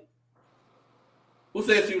ugly. Who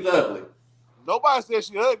said she was ugly? Nobody said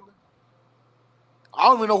she ugly. I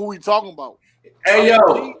don't even know who we talking about. Hey yo.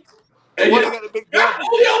 What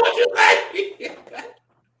you say?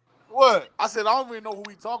 What? I said I don't even know who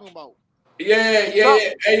we talking about. Yeah.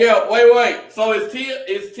 Hey yo, wait. So is T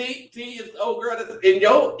is the old girl that's in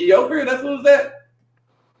your career? That's who's that?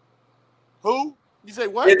 Who? You say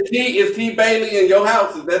what? Is T Bailey in your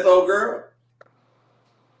house? Is that old girl?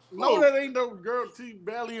 No, that ain't no girl T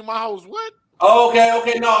Bailey in my house. What?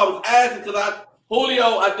 Okay. No, I was asking because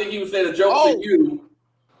Julio, I think he was saying a joke to you,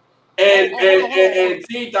 and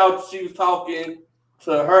T thought she was talking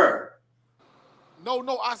to her.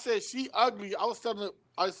 No, I said she ugly. I was telling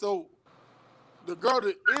her, so the girl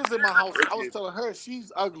that is in my house, I was telling her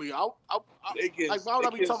she's ugly. Like, why would I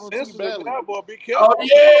be talking to T Bailey? Be careful. Oh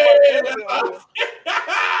yeah.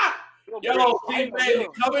 Yo, T Bailey,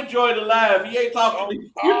 come enjoy the live. He ain't talking to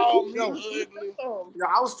you. Yeah,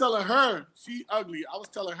 I was telling her she ugly. I was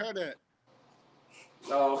telling her that.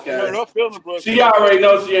 Okay. She already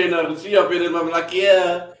knows she ain't ugly. She up in there like,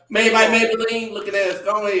 yeah, made by Maybelline. Looking at us.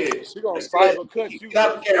 Go ahead. She gonna cyber cut you. Get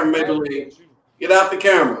out the camera, Maybelline. Get out the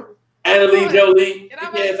camera. Annalie Jolie, get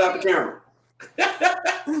your ass out the camera.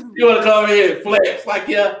 You want to come in and flex like,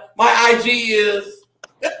 yeah, my IG is.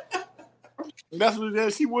 That's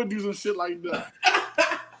what she would do some shit like that.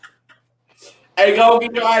 Hey, go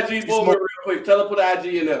get your IG boy real quick. Tell her put the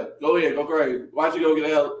IG in there. Go ahead, go crazy. Why don't you go get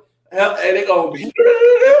help? Hey, they gonna be.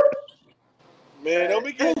 Man, don't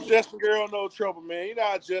be getting Justin girl no trouble, man. You know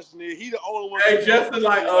how Justin is. He the only one. Hey, Justin,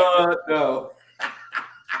 like, no.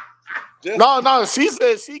 No. She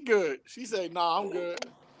said she good. She said, nah, I'm good.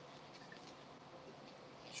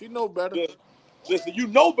 She know better. Listen, you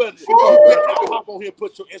know better. She know better. I'll hop on here and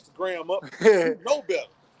put your Instagram up. You know better.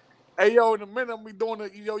 Hey, yo, in a minute, I'm be doing the,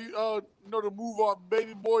 you know the move on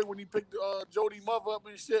Baby Boy when he picked Jody mother up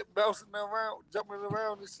and shit, bouncing around, jumping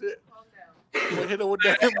around and shit. We'll hit her with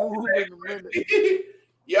that move in a minute.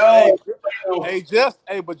 Yo.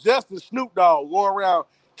 But Justin Snoop Dogg go around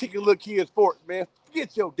kicking little kids' forks, man.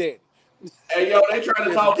 Forget your daddy. Hey, yo, they trying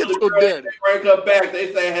to talk to the girl. They break her back.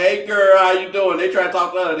 They say, hey, girl, how you doing? They try to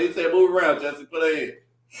talk to her. They say, move around, Justin. Put her in.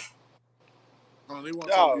 Oh, they want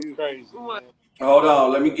to talk to you. Crazy, man. Hold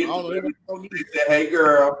on. Let me get you. They said, hey,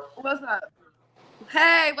 girl. What's up?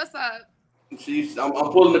 Hey, what's up?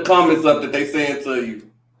 I'm pulling the comments up that they saying to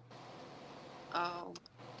you. Oh.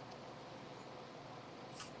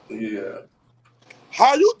 Yeah.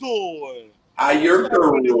 How you doing? How you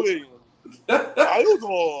doing? How you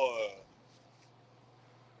doing?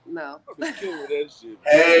 No.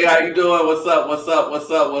 Hey, how you doing? What's up?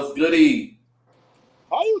 What's goody?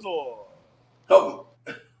 How you doing? Come.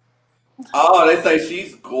 Oh, they say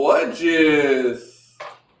she's gorgeous.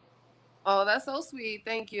 Oh, that's so sweet.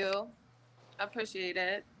 Thank you. I appreciate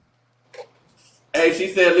it. Hey,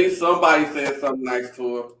 she said at least somebody said something nice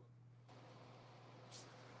to her.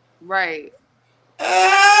 Right.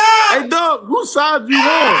 Hey, Doug, whose side you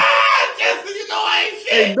on? Justin, you know I ain't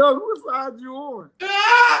shit. Hey, Doug, whose side you on?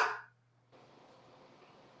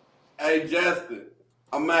 Hey, Justin,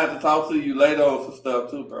 I'm gonna have to talk to you later on some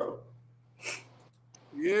stuff too, bro.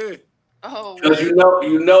 Yeah. Oh. Because you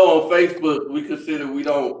know on Facebook we consider we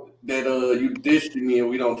don't that you dished me and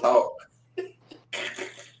we don't talk.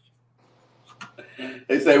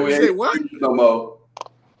 They say we ain't what? No more.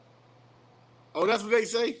 Oh, that's what they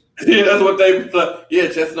say? Yeah, that's what they say. Yeah,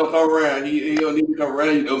 Justin don't come around. He don't need to come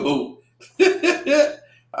around. You don't move.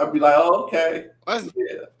 I'd be like, oh, okay. That's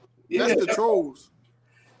Yeah. the trolls.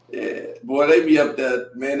 Yeah. Boy, they be up there,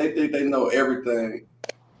 man. They think they know everything.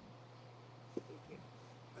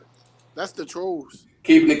 That's the trolls.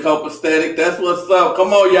 Keeping it copacetic. That's what's up.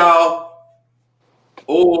 Come on, y'all.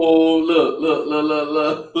 Oh,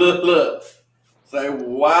 look. Say,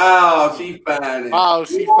 wow, she fine. Wow,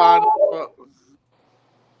 she fine.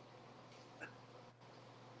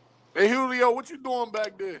 Hey, Julio, what you doing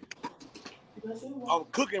back there? I'm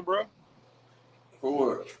cooking, bro.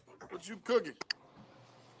 For what? What you cooking?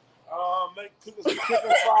 Cooking some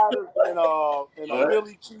chicken sliders and a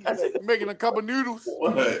Philly cheesesteak. Making a cup of noodles.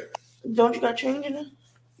 What? Don't you got change in it?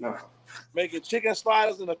 No. Making chicken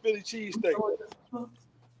sliders and a Philly cheesesteak.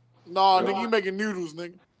 Nah, nigga, you making noodles,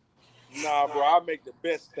 nigga. Nah, bro, I make the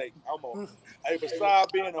best steak. Hey,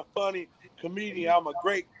 besides being a funny comedian, I'm a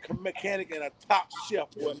great mechanic and a top chef.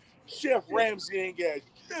 Boy. Chef Ramsay ain't got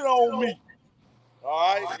shit on me.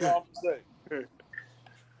 All right, you know what I'm saying.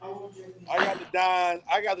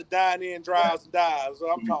 I got the dine-in drives and dives. That's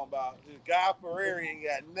what I'm talking about. Guy Ferrari ain't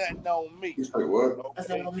got nothing on me. You say what? Okay. I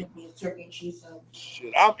said I'll make me a turkey and cheese sandwich.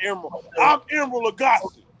 Shit, I'm Emerald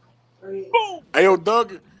Lagasse. Boom. Hey, yo,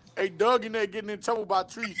 Doug. Hey, Doug in there getting in trouble by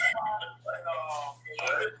trees.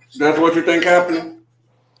 That's what you think happening?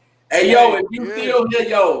 Hey, yo, if you still here,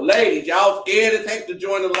 yo, ladies, y'all scared as heck to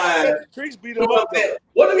join the line. Trees beat him up.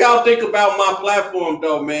 What do y'all think about my platform,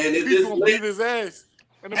 though, man? Is this gonna beat his ass?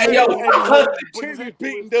 Hey, yo, Trees be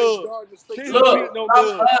beating Doug. Trees Look, beating on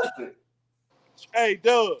Doug. Hey,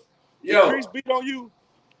 Doug. Yo. Trees beat on you?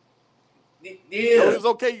 Yeah. Yo, it's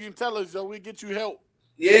okay. You can tell us, yo. We'll get you help.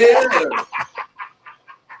 Yeah.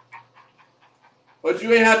 But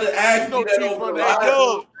you ain't have to ask me that over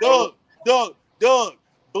the Doug,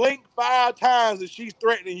 blink 5 times and she's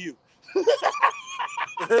threatening you.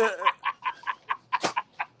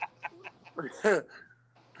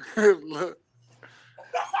 Look.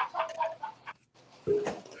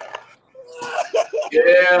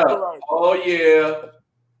 Yeah. Oh, yeah.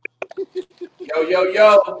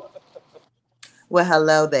 Yo. Well,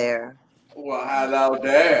 hello there. Well, hello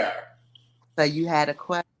there. So you had a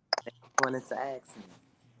question that you wanted to ask me.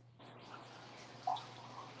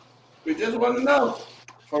 We just want to know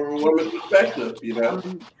from a woman's perspective, you know.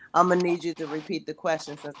 I'm going to need you to repeat the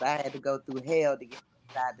question since I had to go through hell to get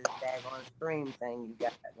inside this daggone stream thing you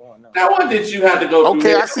got going on. Now, what did you have to go through?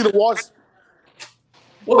 Okay, I see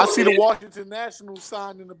the Washington Nationals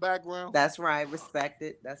sign in the background. That's right. Respect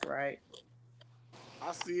it. That's right.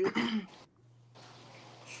 I see it.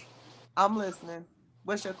 I'm listening.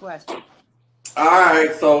 What's your question? All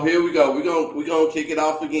right, so here we go. We're gonna kick it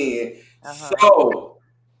off again. So,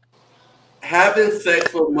 having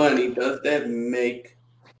sex for money, does that make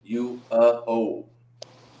you a hoe?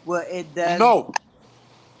 Well, it does. No.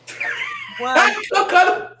 Well,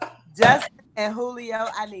 Justin and Julio,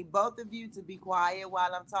 I need both of you to be quiet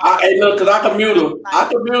while I'm talking. Hey, look, because I can mute him. I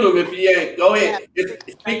can mute him if he ain't. Go ahead.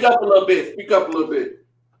 Speak up a little bit.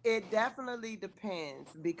 It definitely depends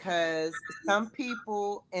because some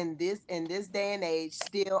people in this day and age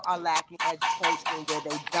still are lacking education where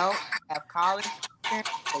they don't have college experience,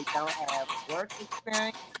 they don't have work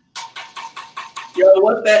experience. Yo,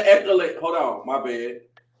 what's that accolade? Hold on, my bad.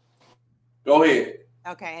 Go ahead.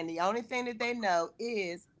 Okay, and the only thing that they know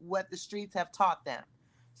is what the streets have taught them.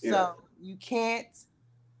 So you can't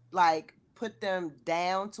like put them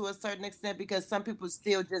down to a certain extent because some people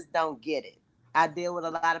still just don't get it. I deal with a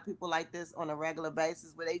lot of people like this on a regular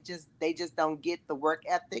basis where they just don't get the work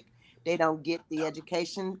ethic. They don't get the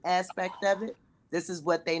education aspect of it. This is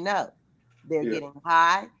what they know. They're getting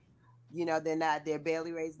high. You know, they're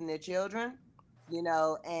barely raising their children, you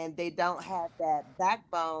know, and they don't have that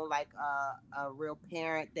backbone like a real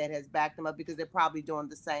parent that has backed them up because they're probably doing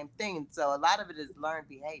the same thing. So a lot of it is learned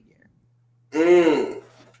behavior.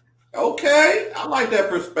 Okay. I like that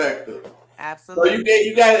perspective. Absolutely. So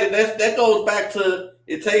you got it. That goes back to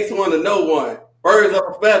it takes one to know one. Birds of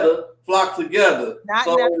a feather flock together. Not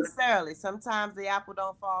necessarily. Sometimes the apple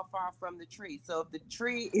don't fall far from the tree. So if the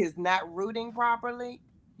tree is not rooting properly,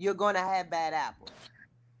 you're going to have bad apples.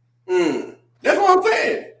 That's what I'm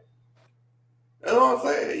saying.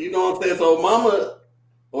 You know what I'm saying? So mama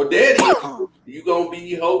or daddy, you going to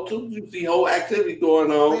be hoe too. You see whole activity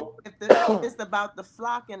going on. If it's about the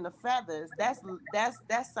flock and the feathers, that's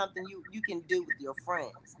something you can do with your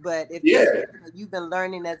friends. But if you've been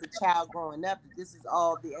learning as a child growing up, that this is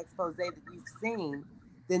all the expose that you've seen,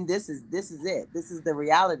 then this is it. This is the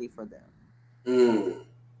reality for them.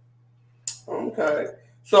 Okay.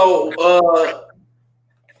 So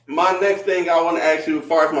my next thing I want to ask you, as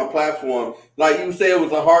far as my platform, like you said, it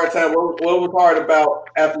was a hard time. What was hard about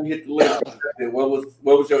after you hit the link? What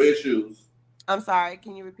was your issues? I'm sorry.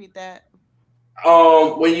 Can you repeat that?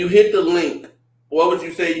 When you hit the link, what would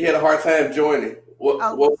you say you had a hard time joining?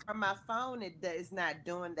 From my phone, it's not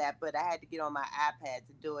doing that, but I had to get on my iPad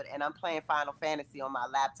to do it, and I'm playing Final Fantasy on my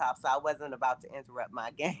laptop, so I wasn't about to interrupt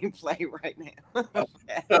my gameplay right now.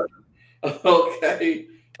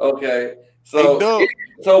 Okay.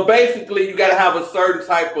 So basically, you got to have a certain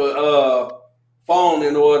type of phone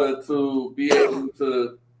in order to be able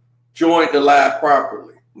to join the live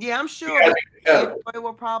properly. Yeah, I'm sure Android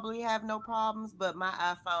will probably have no problems, but my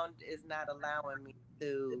iPhone is not allowing me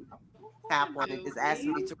to tap on it. It's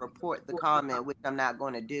asking me to report the comment, which I'm not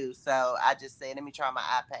going to do. So I just say, let me try my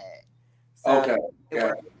iPad. So it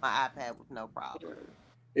works with my iPad with no problem.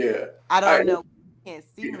 Yeah. I don't know. You can't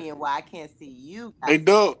see me and why I can't see you. Hey,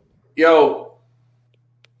 Doug. Yo.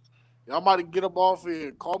 Y'all might get up off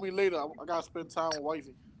here. Call me later. I got to spend time with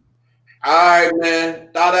wifey. All right, man.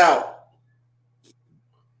 Thought out.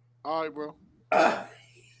 All right, bro.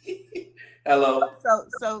 Hello.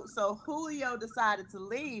 So Julio decided to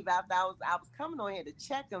leave after I was coming on here to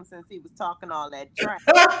check him since he was talking all that trash.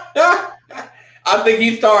 I think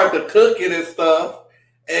he started to cooking and stuff,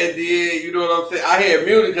 and then you know what I'm saying. I had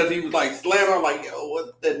muted because he was like slamming. I'm like, yo,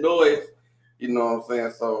 what's that noise? You know what I'm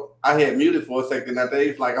saying. So I had muted for a second. After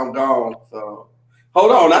he's like, I'm gone. So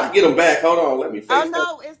hold on, I can get him back. Hold on, let me say. Oh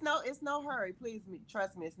no, it's no hurry. Please,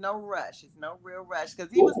 trust me, it's no rush. It's no real rush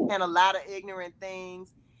because he was saying a lot of ignorant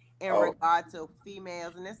things in regard to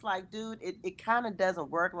females, and it's like, dude, it kind of doesn't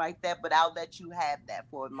work like that. But I'll let you have that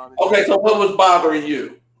for a moment. Okay, so what was bothering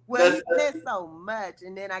you? Well, he said so much,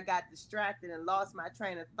 and then I got distracted and lost my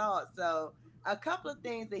train of thought. So a couple of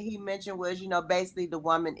things that he mentioned was, basically the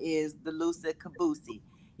woman is the Lucy Caboose.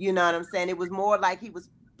 You know what I'm saying? It was more like he was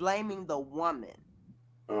blaming the woman.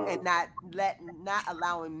 And not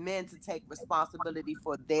allowing men to take responsibility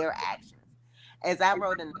for their actions. As I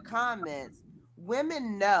wrote in the comments,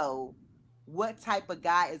 women know what type of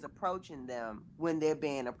guy is approaching them when they're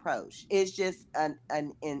being approached. It's just an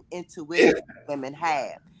intuition women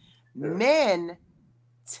have. Men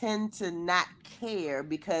tend to not care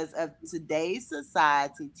because of today's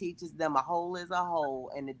society teaches them a whole is a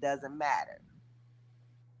whole and it doesn't matter.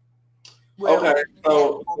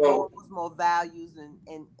 So more values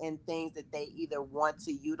and things that they either want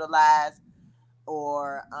to utilize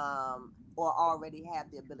or already have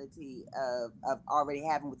the ability of already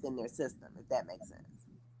having within their system, if that makes sense.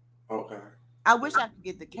 Okay. I wish I could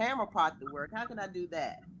get the camera part to work. How can I do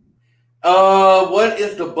that? What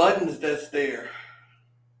is the buttons that's there?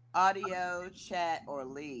 Audio, chat, or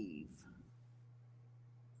leave.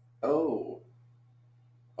 Oh.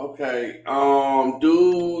 Okay.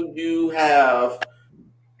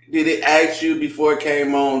 Did it ask you before it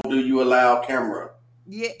came on, do you allow camera?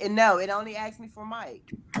 Yeah, no, it only asked me for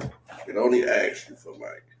mic. It only asked you for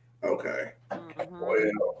mic. Okay. Mm-hmm.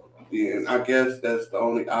 Well, then I guess that's the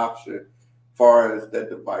only option as far as that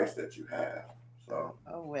device that you have. So.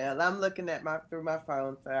 Oh well, I'm looking at through my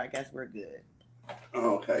phone, so I guess we're good.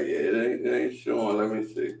 Okay, yeah, it ain't showing. Let me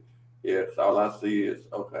see. Yeah, so all I see is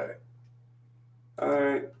okay. All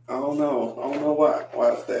right. I don't know why.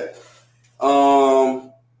 Why is that?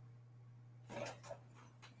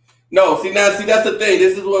 No, see that's the thing.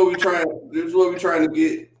 This is what we're trying to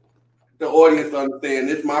get the audience to understand.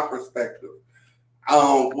 This is my perspective.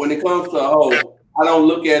 When it comes to a hoe, I don't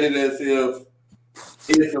look at it as if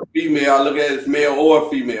it's a female. I look at it as male or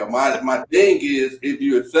female. My thing is, if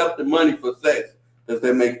you accept the money for sex, does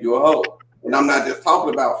that make you a hoe? And I'm not just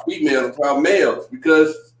talking about females, I'm talking about males,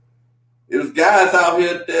 because there's guys out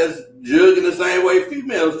here that's jugging the same way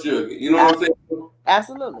females jugging. You know what I'm saying?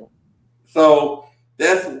 Absolutely. So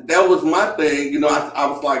that was my thing. You know, I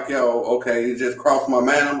was like, yo, okay, it just crossed my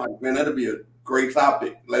mind. I'm like, man, that'll be a great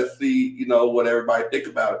topic. Let's see, what everybody think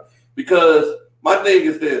about it. Because my thing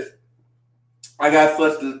is this. I got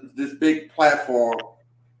this big platform,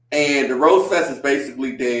 and the roast fest is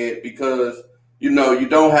basically dead because, you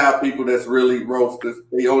don't have people that's really roasters.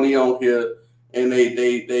 They only on here and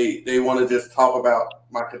they want to just talk about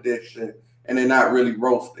my condition, and they're not really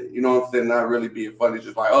roasting. You know what I'm saying? Not really being funny.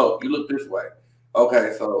 Just like, oh, you look this way.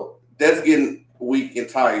 Okay, so that's getting weak and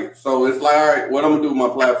tired. So it's like, all right, what I'm gonna do with my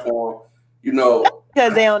platform,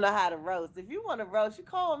 because they don't know how to roast. If you want to roast, you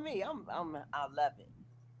call me. I love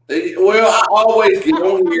it. Well, I always get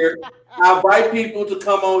on here. I invite people to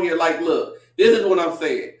come on here. Like, look, this is what I'm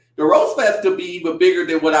saying. The roast fest could be even bigger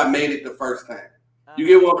than what I made it the first time. You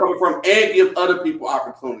get where I'm coming from, and give other people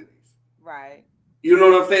opportunities. Right. You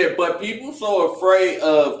know what I'm saying? But people so afraid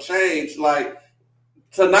of change. Like,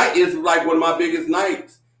 tonight is like one of my biggest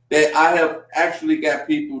nights that I have actually got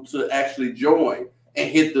people to actually join and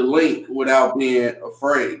hit the link without being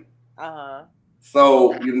afraid.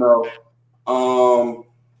 So,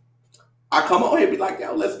 I come on here and be like,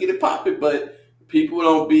 yo, let's get it popping. But people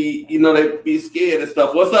don't be, they be scared and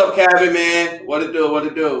stuff. What's up, Calvin, man? What it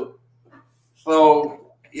do?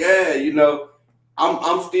 So, yeah,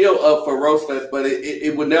 I'm still up for Roast Fest, but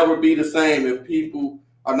it would never be the same if people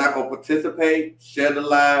are not going to participate, share the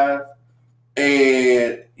live,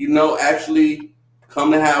 and, actually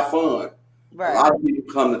come to have fun. Right. A lot of people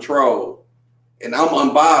come to troll. And I'm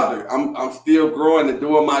unbothered. I'm still growing and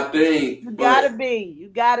doing my thing. You gotta be,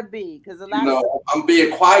 because a lot I'm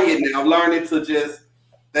being quiet now. I'm learning to just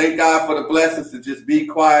thank God for the blessings to just be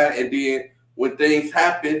quiet, and then when things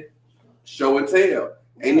happen, show and tell.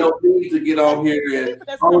 Ain't no need to get on here and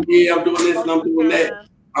I'm doing this and I'm doing that.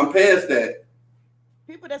 I'm past that.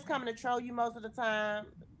 People that's coming to troll you most of the time,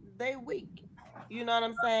 they weak. You know what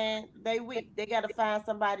I'm saying? They weak. They got to find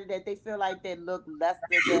somebody that they feel like they look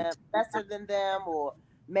lesser than them, or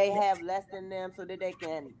may have less than them, so that they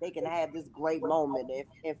can have this great moment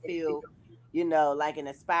and feel, like an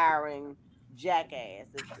aspiring jackass.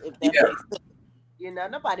 If that makes sense.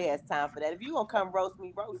 Nobody has time for that. If you gonna come roast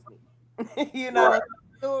me, roast me.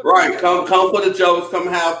 Right. Come for the jokes. Come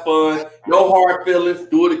have fun. No hard feelings.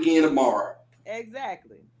 Do it again tomorrow.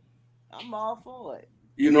 Exactly. I'm all for it.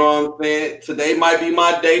 You know what I'm saying? Today might be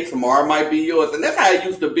my day. Tomorrow might be yours. And that's how it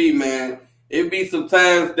used to be, man. It'd be some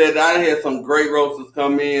times that I had some great roasters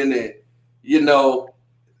come in and,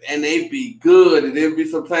 and they'd be good. And there'd be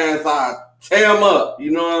some times I tear them up.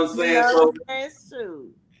 You know what I'm saying? That's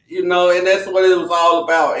true. And that's what it was all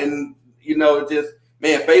about. And,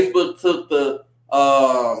 Facebook took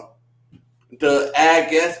the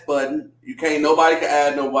add guest button. Nobody can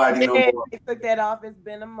add nobody no more. They took that off. It's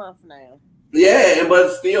been a month now. Yeah,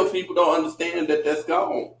 but still people don't understand that that's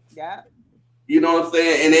gone. Yeah. You know what I'm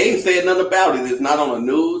saying? And they ain't saying nothing about it. It's not on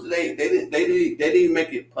the news. They didn't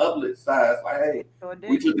make it publicized. Like, hey,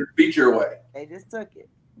 we took the feature away. They just took it.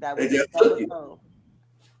 They just took it.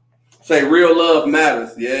 Say real love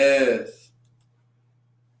matters. Yes.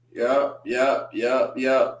 Yep.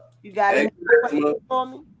 You got any questions for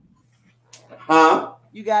me? Huh?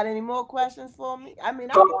 You got any more questions for me? I mean,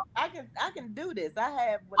 I can do this. I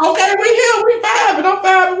have. Okay, we here. We vibing. I'm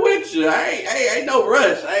vibing with you. Ain't no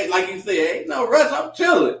rush. Like you said, ain't no rush. I'm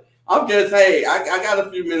chilling. I'm just, I got a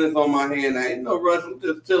few minutes on my hand. Ain't no rush. I'm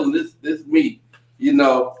just chilling. This me.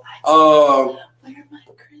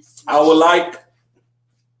 I would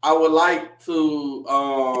like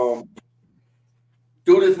to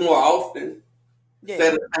do this more often. Yeah.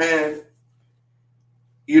 Set a time.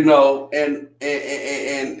 And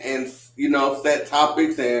set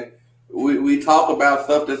topics, and we talk about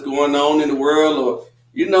stuff that's going on in the world, or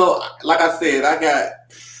like I said, I got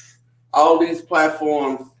all these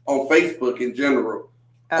platforms on Facebook in general,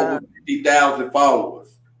 over 50,000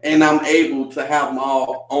 followers, and I'm able to have them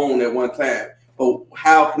all on at one time. But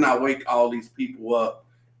how can I wake all these people up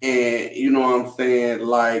and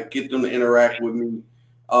like get them to interact with me,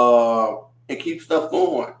 and keep stuff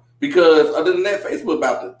going? Because other than that, Facebook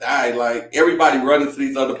about to die. Like, everybody running to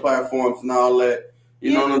these other platforms and all that.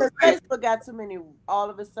 You know what I'm saying? Facebook got too many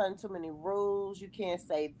rules. You can't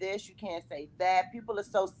say this, you can't say that. People are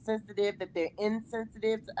so sensitive that they're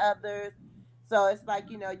insensitive to others. So it's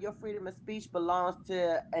like, your freedom of speech belongs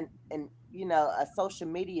to a social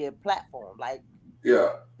media platform. Like,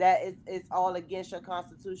 that is all against your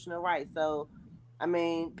constitutional rights. So, I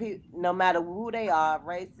mean, no matter who they are,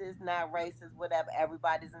 racist, not racist, whatever,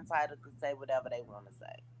 everybody's entitled to say whatever they want to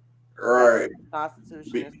say. Right.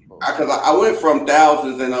 Constitution is cool. Because I went from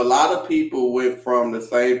thousands, and a lot of people went from the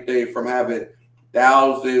same thing, from having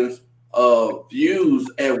thousands of views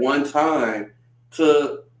at one time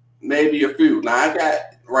to maybe a few. Now, I got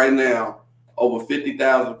right now over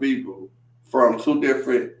 50,000 people from 2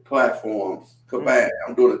 different platforms combined.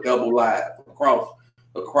 I'm doing a double live across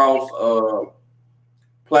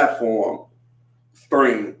platform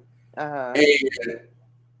stream. And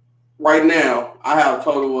right now I have a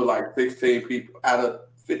total of like 16 people out of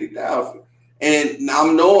 50,000. And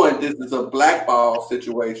I'm knowing this is a blackball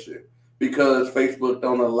situation because Facebook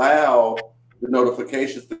don't allow the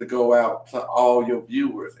notifications to go out to all your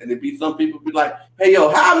viewers. And it'd be some people be like, hey, yo,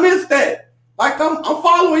 how I missed that? Like, I'm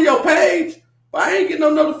following your page, but I ain't getting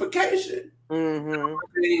no notification. And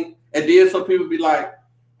then some people be like,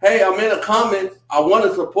 hey, I'm in the comments. I want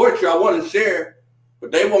to support you. I want to share,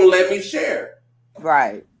 but they won't let me share.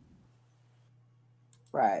 Right.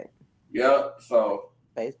 Yeah. So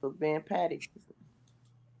Facebook being petty.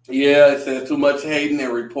 Yeah, it says too much hating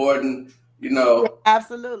and reporting. You know. Yeah,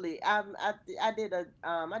 absolutely. I did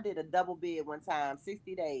a double bid one time,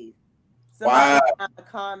 60 days. Somebody found a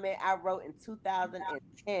comment I wrote in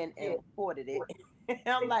 2010 and reported it.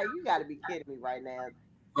 I'm like, you got to be kidding me right now.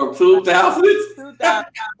 From 2000?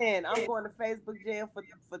 2010. I'm going to Facebook jail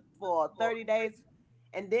for 30 days.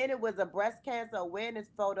 And then it was a breast cancer awareness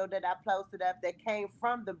photo that I posted up that came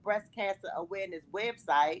from the breast cancer awareness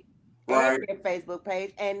website and their Facebook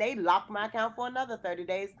page. And they locked my account for another 30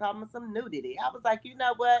 days, calling me some nudity. I was like, you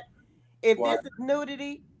know what? If this is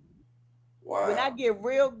nudity, when I get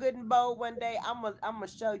real good and bold one day, I'm gonna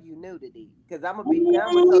show you nudity because I'm gonna be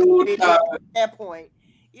done with social media at that point.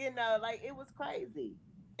 You know, like it was crazy,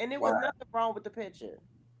 and it was nothing wrong with the picture.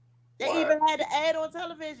 They even had the ad on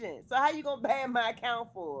television. So how you gonna ban my account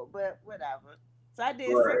for? But whatever. So I did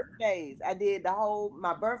 6 days. I did the whole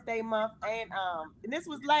my birthday month and this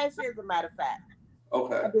was last year as a matter of fact.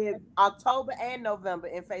 Okay. I did October and November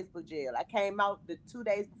in Facebook jail. I came out the 2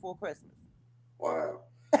 days before Christmas. Wow.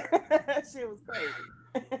 Shit was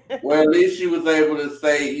crazy. Well, at least she was able to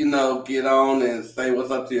say, you know, get on and say what's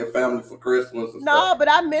up to your family for Christmas. And stuff. But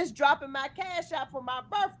I missed dropping my cash out for my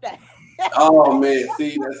birthday. Oh man,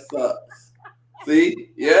 see, that sucks.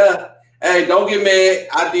 See, yeah. Hey, don't get mad.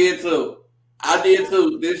 I did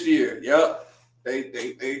too this year. Yep.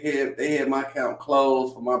 They had my account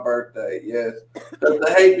closed for my birthday. Yes, because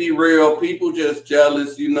the hate be real. People just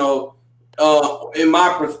jealous, you know. In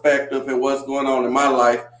my perspective and what's going on in my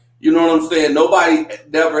life, you know what I'm saying? Nobody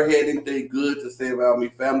never had anything good to say about me,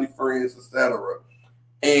 family, friends, etc.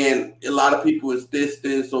 And a lot of people is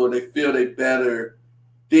distance or they feel they better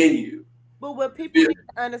than you. But what people need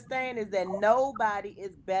to understand is that nobody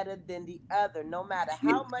is better than the other, no matter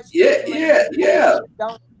how much. Yeah.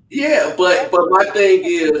 But my thing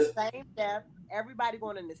is, same death. Everybody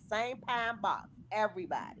going in the same pine box.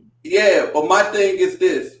 Everybody. Yeah, but my thing is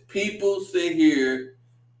this: people sit here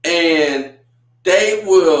and they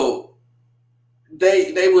will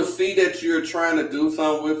see that you're trying to do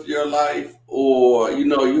something with your life, or you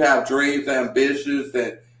know you have dreams, ambitions,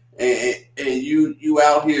 and you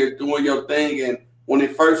out here doing your thing. And when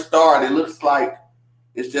it first started, it looks like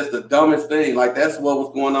it's just the dumbest thing. Like that's what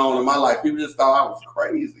was going on in my life. People just thought I was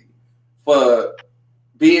crazy for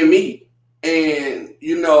being me, and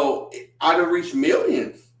you know I'd have reached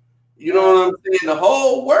millions. You know what I'm saying? The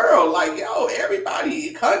whole world, like, yo,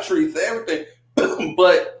 everybody, countries, everything.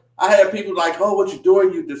 But I had people like, oh, what you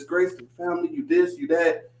doing? You disgraced the family, you this, you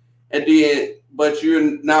that. And then, but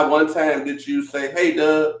you're not one time did you say, hey,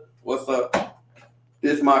 Doug, what's up?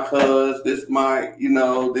 This my cuz, this my, you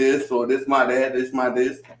know, this, or this my dad, this my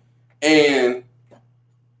this. And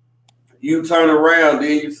you turn around,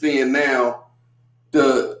 then you seeing now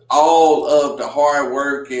all of the hard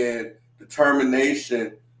work and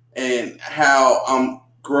determination and how I'm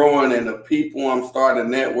growing and the people I'm starting to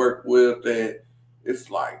network with, and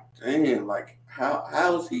it's like, damn, like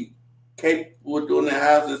how is he capable of doing that?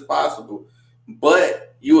 How is this possible?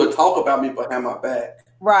 But you would talk about me behind my back.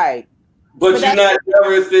 Right. But you're not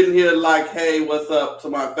ever sitting here like, hey, what's up to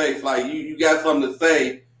my face? Like you got something to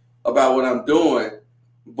say about what I'm doing,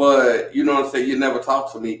 but you know what I'm saying, you never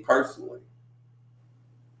talk to me personally.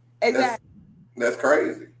 Exactly. That's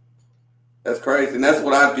crazy. That's crazy. And that's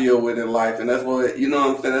what I deal with in life. And that's what, you know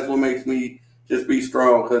what I'm saying? That's what makes me just be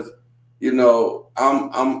strong. Cause, you know,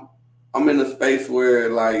 I'm in a space where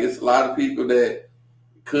like, it's a lot of people that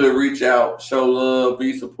could reach out, show love,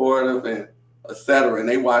 be supportive and etc. And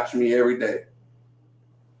they watch me every day.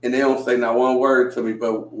 And they don't say not one word to me,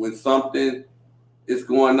 but when something is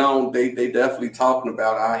going on, they definitely talking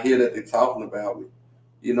about it. I hear that they're talking about me.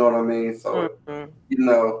 You know what I mean? So, you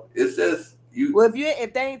know, it's just, well,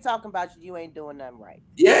 if they ain't talking about you, you ain't doing nothing right.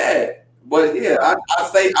 Yeah, but yeah, I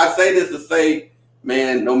say this to say,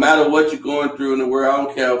 man, no matter what you're going through in the world, I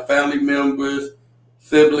don't care, family members,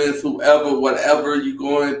 siblings, whoever, whatever you're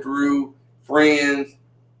going through, friends,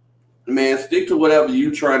 man, stick to whatever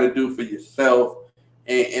you're trying to do for yourself,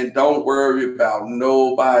 and don't worry about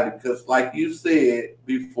nobody, because like you said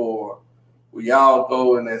before, we all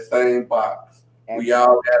go in that same box. We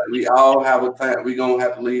all have a time. We gonna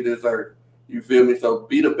have to leave this earth. You feel me? So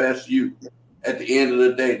be the best you at the end of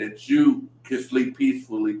the day, that you can sleep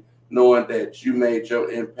peacefully knowing that you made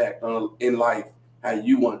your impact in life how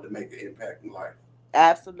you wanted to make an impact in life.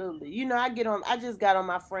 Absolutely. You know, I just got on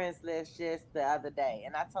my friends list just the other day,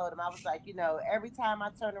 and I told them, I was like, you know, every time I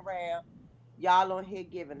turn around, y'all on here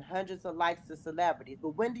giving hundreds of likes to celebrities,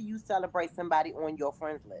 but when do you celebrate somebody on your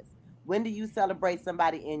friends list? When do you celebrate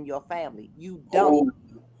somebody in your family? You don't.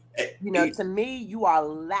 You know, to me, you are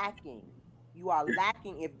lacking. You are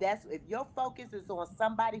lacking if your focus is on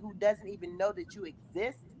somebody who doesn't even know that you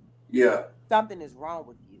exist. Yeah. Something is wrong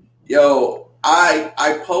with you. Yo,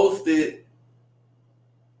 I posted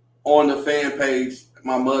on the fan page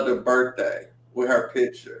my mother's birthday with her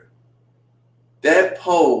picture. That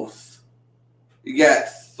post, you got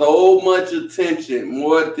so much attention,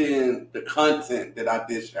 more than the content that I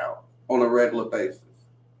dish out on a regular basis.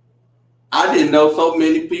 I didn't know so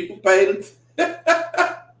many people paid attention.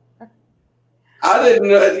 I didn't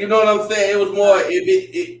know, you know what I'm saying? It was more,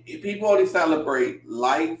 if people only celebrate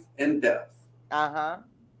life and death. Uh-huh.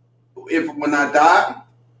 When I die,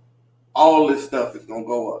 all this stuff is going to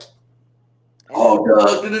go up. Oh,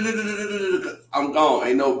 Doug, I'm gone.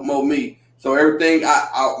 Ain't no more me. So everything,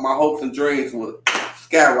 my hopes and dreams would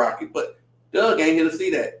skyrocket. But Doug ain't here to see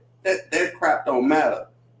that. That crap don't matter.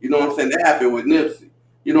 You know what I'm saying? That happened with Nipsey.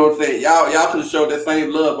 You know what I'm saying? Y'all could have showed that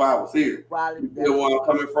same love while I was here. You feel where I'm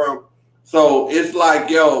coming from? So it's like,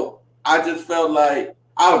 yo, I just felt like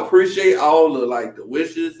I appreciate all the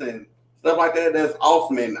wishes and stuff like that. That's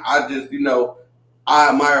awesome. And I just, I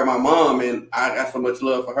admire my mom, and I got so much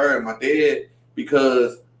love for her and my dad,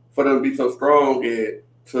 because for them to be so strong and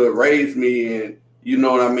to raise me, and you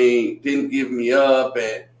know what I mean, didn't give me up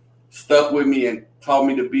and stuck with me and taught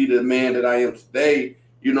me to be the man that I am today.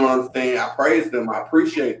 You know what I'm saying? I praise them. I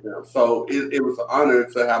appreciate them. So it was an honor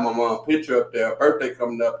to have my mom picture up there. Her birthday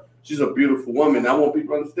coming up. She's a beautiful woman. I want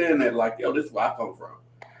people to understand that, like, yo, this is where I come from.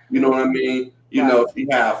 You know what I mean? You know, she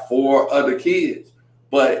had 4 other kids,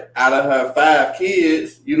 but out of her 5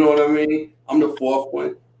 kids, you know what I mean? I'm the 4th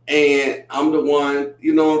one, and I'm the one,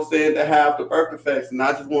 you know what I'm saying, to have the birth defects. And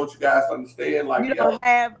I just want you guys to understand, like, you don't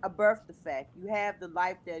have a birth defect. You have the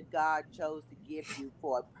life that God chose to give you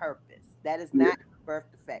for a purpose. That is not a birth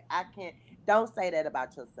defect. Don't say that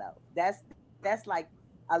about yourself. That's like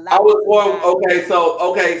allowing. I was born,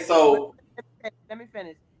 okay, so let me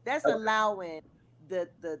finish. That's allowing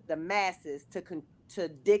the masses to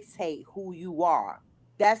dictate who you are.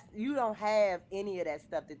 You don't have any of that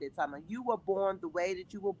stuff that they're talking about. You were born the way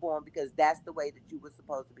that you were born because that's the way that you were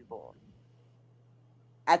supposed to be born.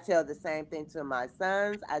 I tell the same thing to my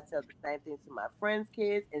sons. I tell the same thing to my friends'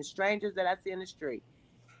 kids and strangers that I see in the street.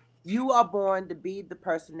 You are born to be the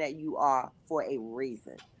person that you are for a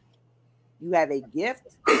reason. You have a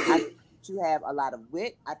gift. I think you have a lot of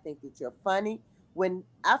wit. I think that you're funny. When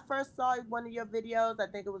I first saw one of your videos, I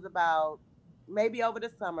think it was about maybe over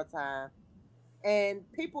the summertime, and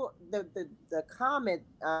people, the comment,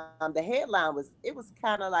 the headline was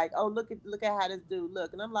kind of like, oh, look at how this dude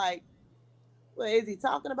look, and I'm like, well, is he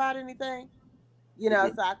talking about anything? So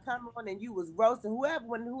I come on and you was roasting whoever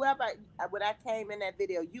when I came in that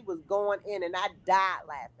video, you was going in and I died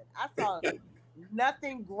laughing. I saw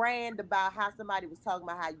nothing grand about how somebody was talking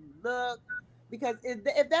about how you look, because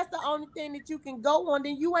if that's the only thing that you can go on,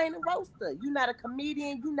 then you ain't a roaster. You're not a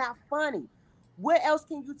comedian. You're not funny. What else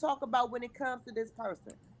can you talk about when it comes to this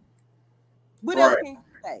person? What else can you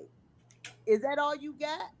say? Is that all you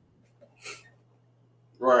got?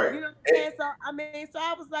 Right. You know what I'm saying? So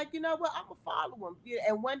I was like, you know what? I'm gonna follow him.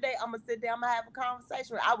 And one day I'm gonna sit down, I'm gonna have a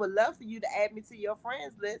conversation. I would love for you to add me to your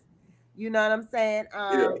friends list. You know what I'm saying?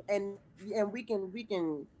 And we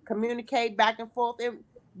can communicate back and forth and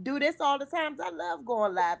do this all the time. I love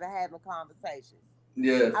going live and having conversations.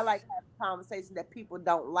 Yes. I like having conversations that people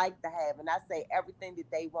don't like to have, and I say everything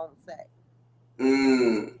that they won't say.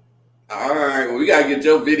 All right. Well, we gotta get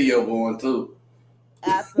your video going too.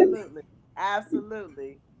 Absolutely.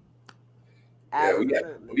 Absolutely. Yeah,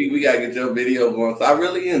 we gotta get your video going. So I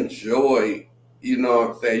really enjoy, you know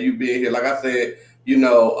what I'm saying, you being here. Like I said,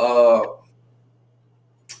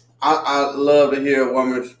 I love to hear a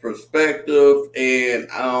woman's perspective, and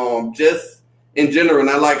just in general. And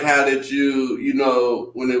I like how that you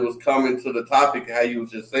when it was coming to the topic, how you was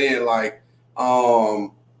just saying, like,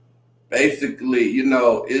 basically,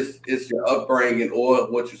 it's your upbringing or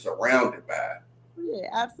what you're surrounded by. Yeah,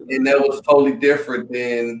 absolutely. And that was totally different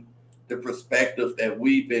than the perspective that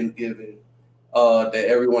we've been given, that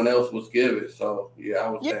everyone else was given. So yeah, I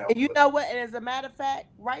was down. You know what? And as a matter of fact,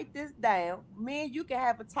 write this down. Me and you can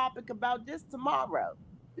have a topic about this tomorrow.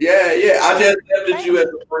 Yeah. I just accepted you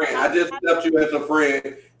as a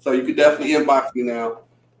friend. So you could definitely inbox me now.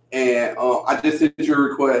 And I just sent you a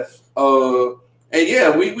request. And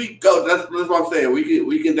yeah, we go. That's what I'm saying.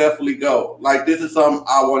 We can definitely go. Like, this is something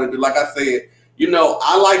I want to do. Like I said,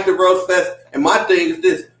 I like the roast fest, and my thing is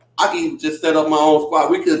this: I can just set up my own squad.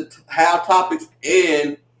 We could have topics,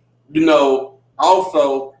 and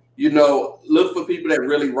also look for people that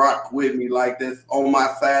really rock with me, like this on my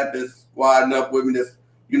side, that's squadding up with me. That's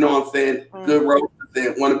what I'm saying, good roasters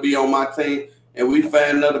that want to be on my team, and we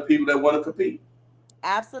find other people that want to compete.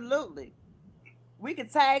 Absolutely, we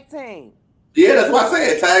could tag team. Yeah, that's why I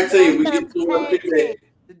said tag team. We get two more people.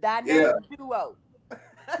 The dynamic duo.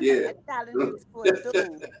 Yeah. Challenge for a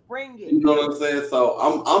dude. Bring it. You know what I'm saying? So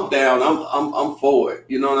I'm down. I'm for it.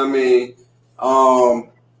 You know what I mean?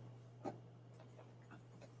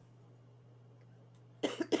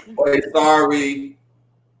 Wait, sorry.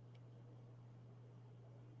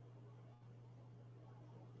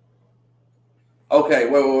 Okay,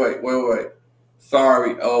 wait.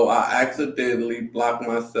 Sorry. Oh, I accidentally blocked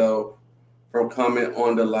myself from coming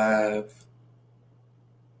on the live.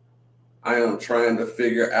 I am trying to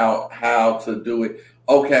figure out how to do it.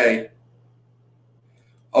 Okay.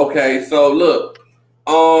 So look,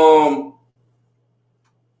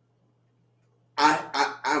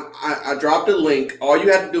 I dropped a link. All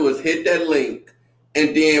you have to do is hit that link,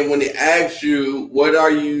 and then when it asks you what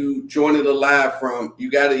are you joining the live from,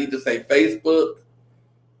 you got to either say Facebook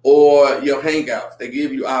or your Hangouts. They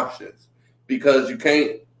give you options because you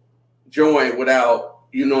can't join without,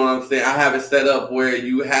 you know what I'm saying. I have it set up where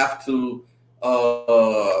you have to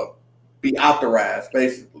be authorized.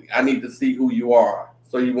 Basically, I need to see who you are,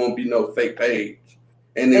 so you won't be no fake page.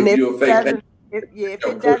 And if you're a fake page, if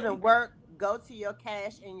it doesn't work, go to your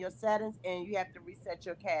cache in your settings, and you have to reset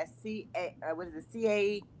your cache. What is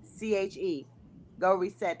it? CACHE. Go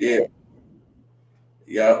reset that.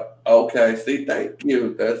 Yeah. Okay. See, thank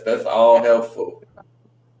you. That's all helpful.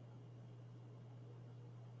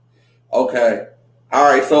 Okay.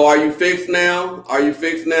 All right. So are you fixed now?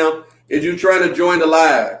 If you're trying to join the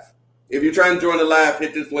live,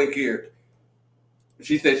 hit this link here.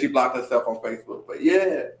 She said she blocked herself on Facebook, but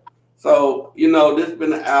yeah. So, this has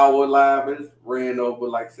been an hour live. It's ran over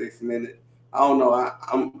like 6 minutes. I don't know.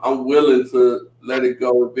 I'm willing to let it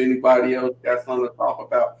go if anybody else got something to talk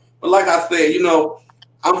about. But like I said,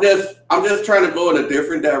 I'm just trying to go in a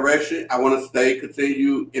different direction. I want to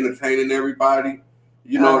continue entertaining everybody.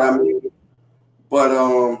 You know what I mean? But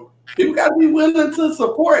people got to be willing to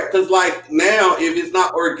support, because like now, if it's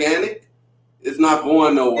not organic, it's not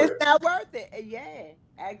going nowhere. It's not worth it. Yeah,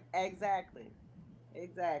 exactly.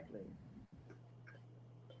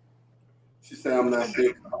 She said I'm not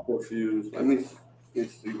sick. I'm confused. Let me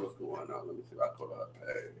see what's going on. Let me see if I pull up.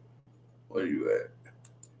 Hey, where you at?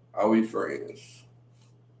 Are we friends?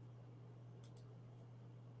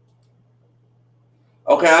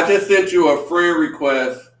 Okay, I just sent you a friend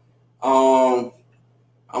request. I'm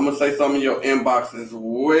gonna say some of your inbox as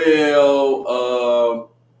well,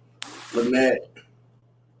 Lynette.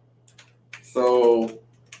 So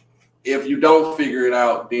if you don't figure it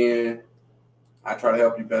out, then I try to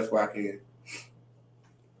help you best way I can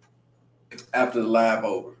after the live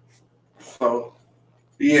over. So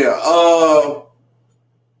yeah,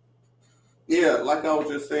 like I was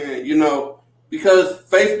just saying, because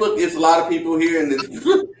Facebook is a lot of people here, and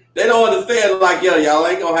they don't understand. Like, y'all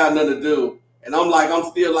ain't gonna have nothing to do, and I'm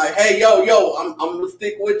still like, hey, yo, I'm gonna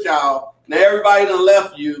stick with y'all. Now everybody done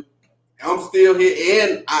left you. I'm still here,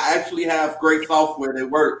 and I actually have great software that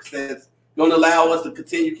works that's gonna allow us to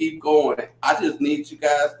keep going. I just need you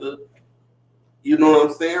guys to, you know what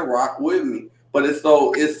I'm saying, rock with me. But it's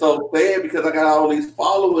so sad because I got all these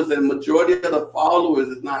followers, and majority of the followers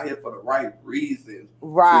is not here for the right reasons.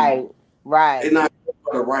 Right. They're not here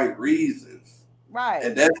for the right reasons. Right.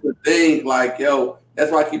 And that's the thing, like,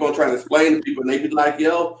 that's why I keep on trying to explain to people, and they be like,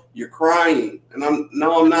 you're crying. And I'm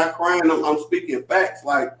not crying. I'm speaking facts.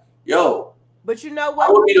 Like, but you know what?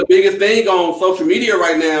 That would be the biggest thing on social media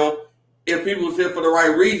right now if people was here for the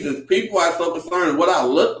right reasons. People are so concerned what I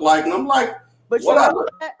look like, and I'm like, but what I look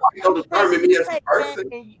like don't determine me as a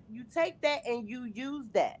person. You take that and you use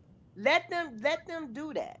that. Let them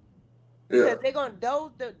do that. Because they're gonna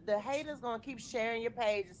the haters gonna keep sharing your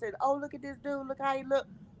page and say, oh, look at this dude, look how he look,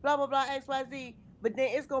 blah blah blah, XYZ. But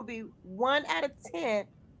then it's gonna be 1 out of 10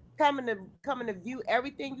 coming to view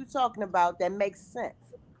everything you're talking about that makes sense.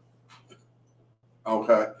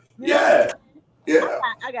 Okay. Yeah.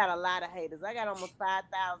 I got a lot of haters. I got almost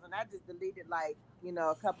 5,000. I just deleted about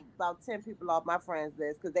 10 people off my friends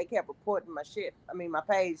list because they kept reporting my shit. I mean, my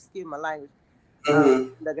page. Excuse my language.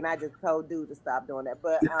 Look, and I just told dude to stop doing that.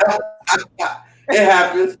 But it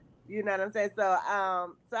happens. You know what I'm saying? So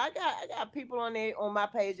so I got people on there on my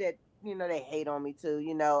page that they hate on me too.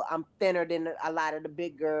 I'm thinner than a lot of the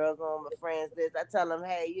big girls on my friends list. I tell them,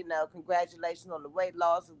 hey, congratulations on the weight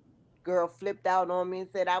loss. Girl flipped out on me and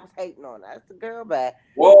said I was hating on her. That's the girl, but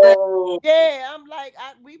whoa, yeah, I'm like,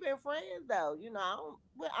 we've been friends though. I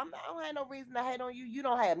don't have no reason to hate on you. You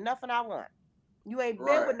don't have nothing I want. You ain't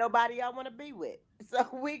been with nobody I want to be with, so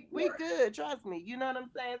we good. Trust me. You know what I'm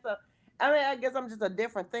saying? So I guess I'm just a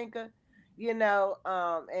different thinker. And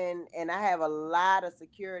I have a lot of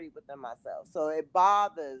security within myself, so it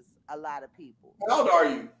bothers a lot of people. How old are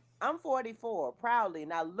you? I'm 44, proudly,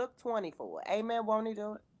 and I look 24. Amen. Won't he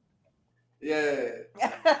do it? Yeah.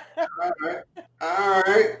 All right. All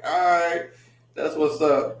right. All right. That's what's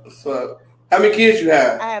up. What's up? How many kids you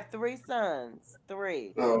have? I have 3 sons.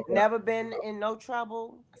 3. Oh, okay. Never been in no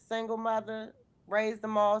trouble. Single mother. Raised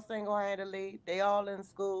them all single-handedly. They all in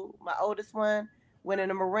school. My oldest one went in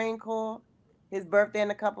the Marine Corps. His birthday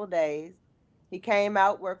in a couple of days. He came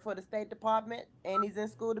out, worked for the State Department, and he's in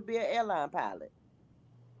school to be an airline pilot.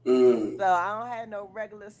 So I don't have no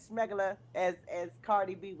regular smuggler, as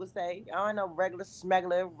Cardi B would say. I don't know regular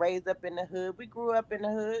smuggler raised up in the hood. We grew up in the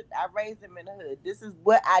hood. I raised him in the hood. This is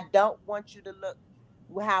what I don't want you to look,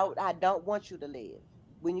 how I don't want you to live.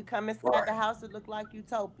 When you come inside the house, it look like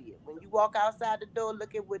utopia. When you walk outside the door,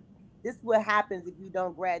 look at this is what happens if you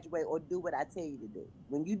don't graduate or do what I tell you to do.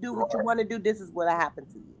 When you do what you want to do, this is what'll happen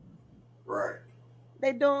to you. Right.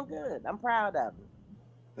 They doing good. I'm proud of them.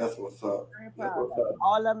 That's what's up. Very proud of them.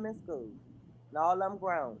 All of them in school. And all of them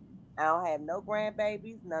grown. I don't have no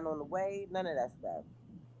grandbabies, none on the way, none of that stuff.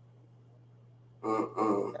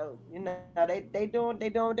 So, they doing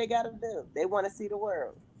what they gotta do. They want to see the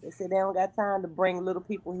world. They say they don't got time to bring little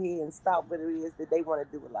people here and stop what it is that they want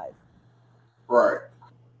to do with life. Right.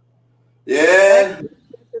 Yeah.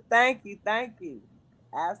 Thank you.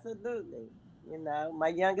 Absolutely. My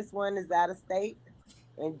youngest one is out of state,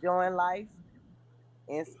 enjoying life.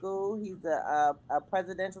 In school, he's a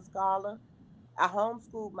presidential scholar. I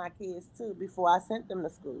homeschooled my kids too before I sent them to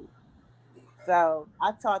school. So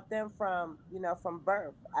I taught them from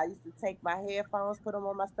birth. I used to take my headphones, put them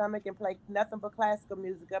on my stomach, and play nothing but classical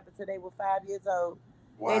music up until they were 5 years old.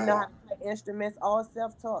 Wow. They know how to play instruments, all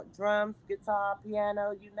self-taught, drums, guitar,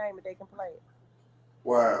 piano, you name it, they can play it.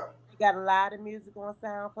 Wow. You got a lot of music on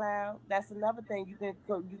SoundCloud. That's another thing you can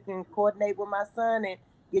coordinate with my son and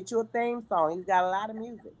get you a theme song. He's got a lot of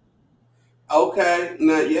music. Okay.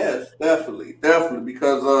 Now, yes, definitely,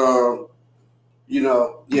 because I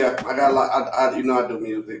got a lot. I do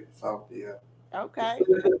music, so yeah. Okay,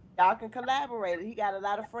 y'all can collaborate. He got a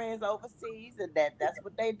lot of friends overseas, and that's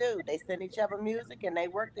what they do. They send each other music and they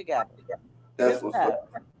work together. That's what's up.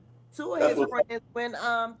 Two of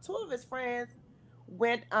his friends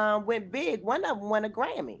went big. One of them won a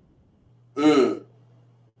Grammy from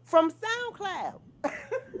SoundCloud.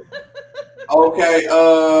 Okay,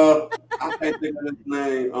 I can't think of his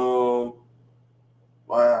name.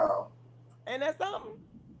 Wow. And that's something.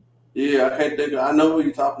 Yeah, I can't think of. I know who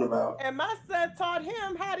you're talking about. And my son taught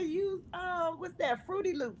him how to use what's that,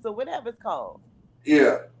 Fruity Loops or whatever it's called.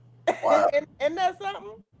 Yeah. Wow. and that's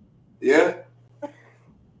something. Yeah.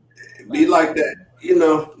 Be like that, who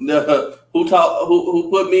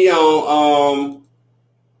put me on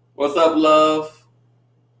What's Up Love?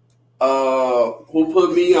 Who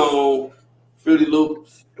put me on Fruity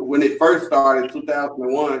Loops when it first started,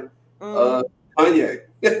 2001? Kanye.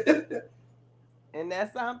 And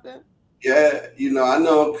that's something? Yeah, I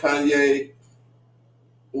know Kanye.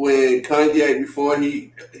 When Kanye, before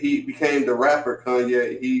he became the rapper,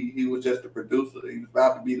 Kanye, he was just a producer. He was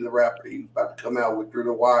about to be the rapper. He was about to come out with Through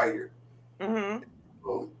the Wire.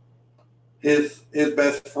 His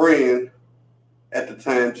best friend at the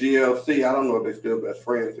time, GLC, I don't know if they're still best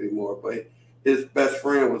friends anymore, but his best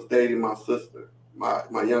friend was dating my sister,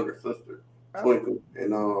 my younger sister, Twinkle,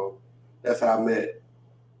 and that's how I met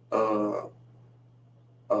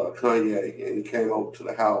Kanye, and he came over to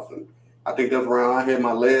the house, and I think that's around I had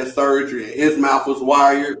my leg surgery, and his mouth was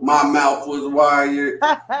wired, my mouth was wired.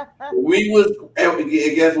 Guess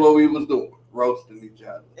what we was doing? Roasting each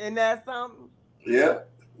other. And that's something? Yeah,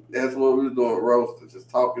 that's what we was doing, roasting, just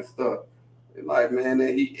talking stuff. And like, man,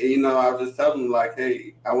 and he, I was just telling him, like,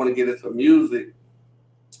 hey, I want to get into music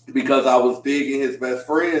because I was digging his best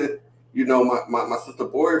friend, my sister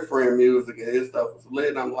boyfriend music, and his stuff was lit.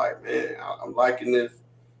 And I'm like, man, I'm liking this.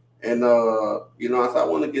 And, I said, I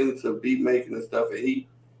want to get into beat making and stuff. And he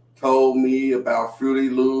told me about Fruity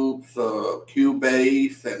Loops,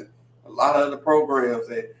 Cubase, and a lot of other programs.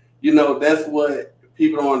 And, that's what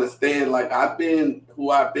people don't understand. Like, I've been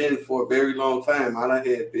who I've been for a very long time. I done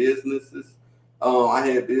had businesses. I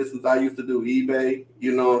had business. I used to do eBay.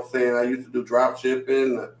 You know what I'm saying? I used to do drop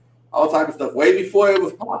shipping, all type of stuff. Way before it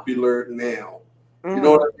was popular now. You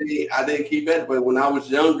know what I mean? I didn't keep it. But when I was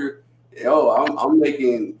younger, I'm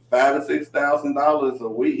making $5,000 and $6,000 a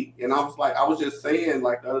week. And I was just saying,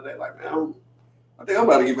 like, the other day, like, man, I think I'm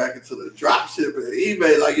about to get back into the drop shipping,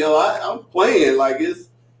 eBay. Like, I'm playing. Like, it's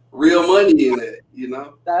real money in it,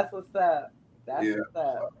 That's what's up. That's what's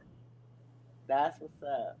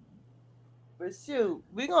up. But shoot,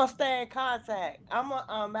 we're gonna stay in contact. I'm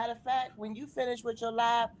a matter of fact, when you finish with your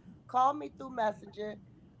live, call me through Messenger.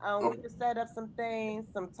 We can set up some things,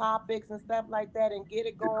 some topics and stuff like that, and get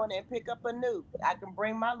it going and pick up a new. I can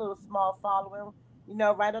bring my little small following,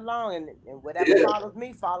 right along, and whatever follows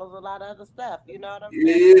me follows a lot of other stuff. You know what I'm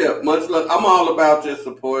saying? Yeah, much luck. I'm all about just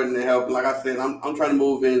supporting and helping. Like I said, I'm trying to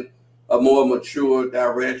move in a more mature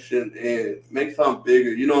direction and make something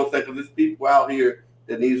bigger. You know what I'm saying? Because there's people out here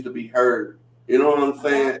that needs to be heard. You know what I'm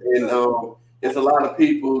saying? And it's a lot of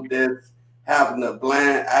people that's having a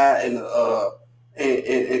blind eye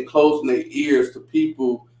and closing their ears to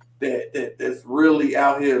people that's really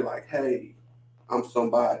out here like, hey, I'm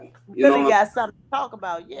somebody. You really got something to talk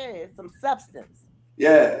about. Yeah, some substance.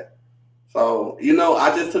 Yeah. So,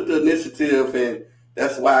 I just took the initiative, and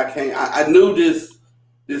that's why I came. I knew this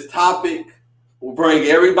topic will bring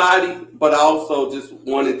everybody, but I also just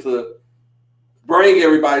wanted to bring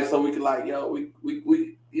everybody so we could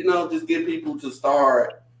we just get people to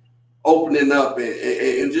start opening up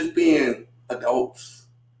and just being adults.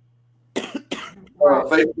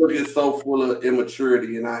 Facebook is so full of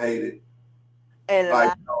immaturity, and I hate it. And a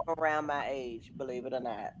lot around my age, believe it or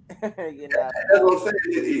not. That's what I'm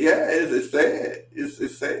saying. Yeah, it's sad. It's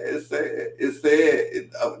sad. It's sad.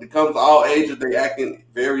 It comes to all ages. They acting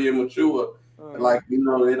very immature. Like they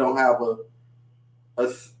don't have a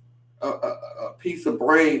piece of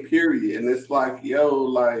brain. Period. And it's like,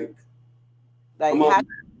 how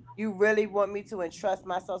you really want me to entrust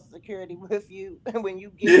my Social Security with you when you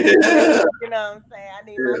get it? You know what I'm saying? I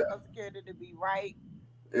need my Social Security to be right.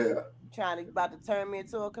 Yeah. About to turn me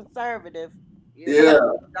into a conservative.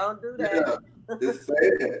 Don't do that. Yeah. It's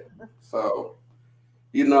sad. So,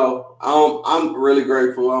 I'm really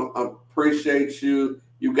grateful. I appreciate you.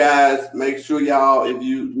 You guys, make sure y'all, if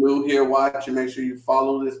you new here watching, make sure you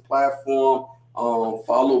follow this platform.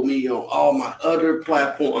 Follow me on all my other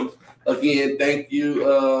platforms. Again, thank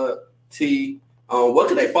you, T. What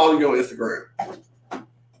can they follow you on Instagram?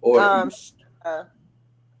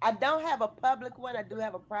 I don't have a public one. I do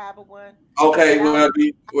have a private one. Okay,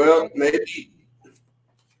 maybe.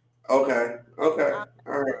 Okay. All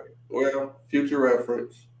right. Well, future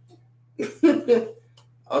reference. Okay.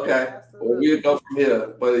 Well, we'll go from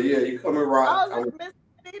here. But yeah, you coming right. Oh, Miss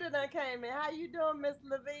Levita done came in. How you doing, Miss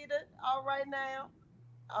Levita? All right now.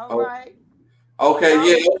 All right. Okay,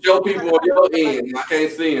 yeah, your people on your end. I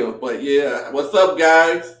can't see them, but yeah. What's up,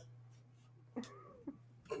 guys?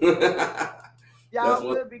 Y'all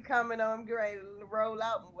will be coming on great to roll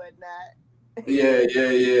out and whatnot.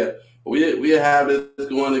 Yeah. We have this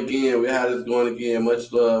going again.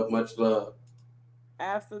 Much love.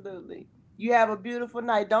 Absolutely. You have a beautiful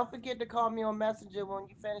night. Don't forget to call me on Messenger when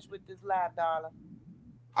you finish with this live, darling.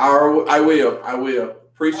 I will.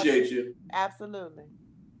 Appreciate you. Absolutely.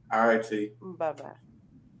 All right, T. Bye-bye.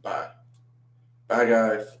 Bye,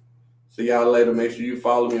 guys. See y'all later. Make sure you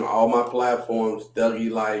follow me on all my platforms,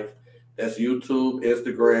 Dougie Life. That's YouTube,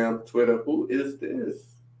 Instagram, Twitter. Who is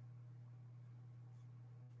this?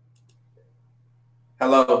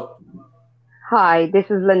 Hello. Hi,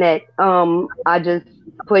 this is Lynette. I just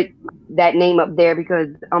put that name up there because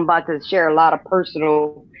I'm about to share a lot of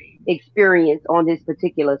personal experience on this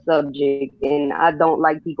particular subject, and I don't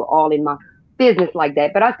like people all in my business like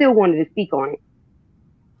that, but I still wanted to speak on it.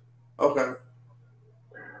 Okay.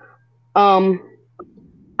 I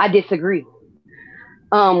disagree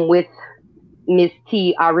with Miss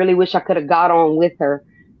T. I really wish I could have got on with her.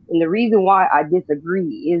 And the reason why I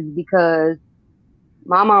disagree is because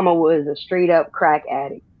my mama was a straight up crack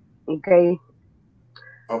addict. Okay.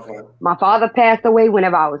 My father passed away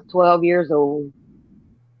whenever I was 12 years old.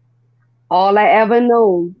 All I ever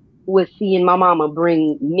known was seeing my mama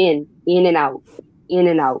bring men in and out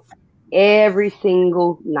every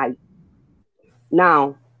single night.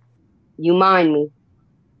 Now, you mind me,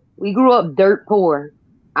 we grew up dirt poor.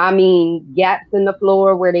 I mean, gaps in the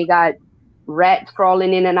floor where they got rats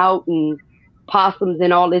crawling in and out and possums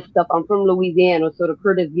and all this stuff. I'm from Louisiana, so the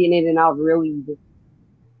critters get in and out real easy.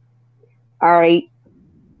 All right.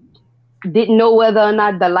 Didn't know whether or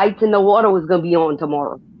not the lights in the water was going to be on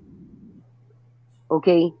tomorrow.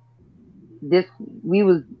 Okay. We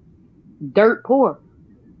was dirt poor.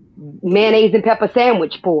 Mayonnaise and pepper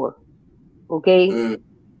sandwich poor. Okay.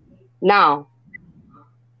 Now,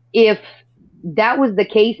 if that was the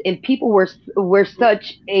case and people were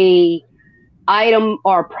such a item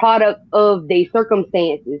or product of their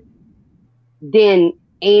circumstances, then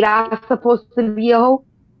ain't I supposed to be a hoe?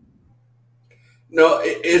 No,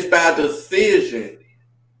 it's by decision.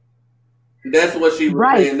 That's what she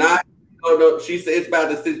was saying. Not, no, she said it's by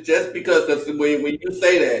decision. Just because when you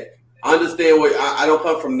say that, I understand what I don't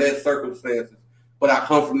come from that circumstances, but I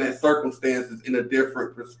come from that circumstances in a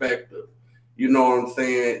different perspective. You know what I'm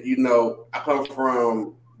saying? You know, I come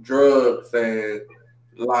from drugs and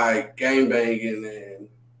like gang banging and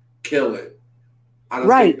killing. I done seen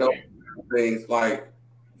Right. those things like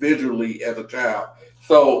visually as a child.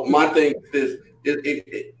 So my thing is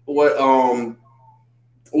what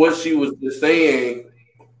she was just saying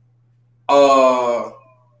uh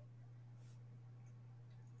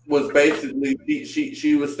was basically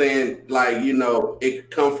she was saying like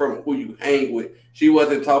it come from who you hang with. She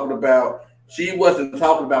wasn't talking about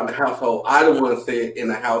the household. I don't want to say it in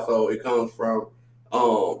the household. It comes from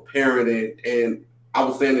parenting, and I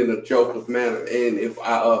was saying it in a joker's manner. And if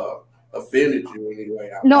I offended you in any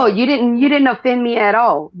way, I No, apologize. you didn't offend me at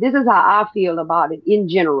all. This is how I feel about it in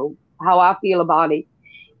general. How I feel about it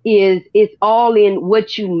is it's all in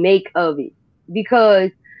what you make of it.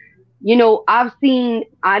 Because,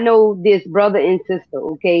 I know this brother and sister,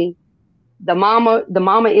 okay? The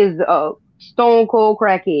mama is a stone cold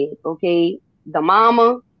crackhead, okay? The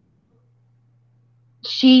mama,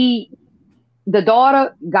 she, the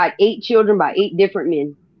daughter got 8 children by 8 different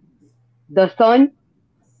men. The son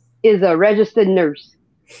is a registered nurse.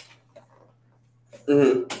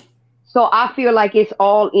 Hmm. So I feel like it's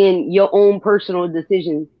all in your own personal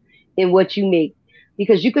decisions in what you make.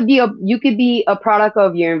 Because you could be a product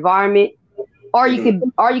of your environment, or you Hmm.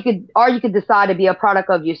 could or you could decide to be a product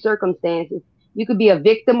of your circumstances. You could be a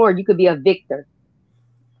victim or you could be a victor.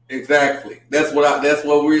 Exactly. That's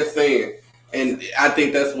what we're saying, and I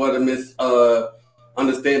think that's what a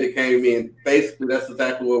understanding came in. Basically, that's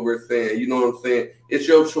exactly what we're saying. You know what I'm saying? It's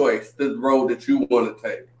your choice, the road that you want to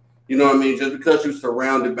take. You know what I mean? Just because you're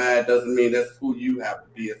surrounded by it doesn't mean that's who you have to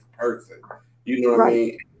be as a person. You know what I Right.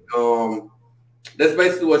 mean? That's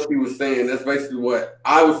basically what she was saying. That's basically what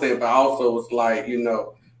I was saying. But I also was like, I'm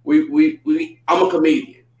a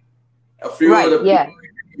comedian. A few of Right. the Yeah.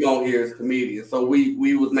 on here is comedians. So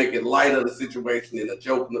we was making light of the situation in a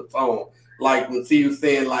joking tone. Like when she was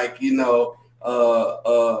saying like,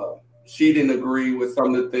 she didn't agree with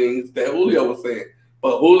some of the things that Julio was saying.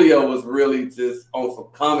 But Julio was really just on some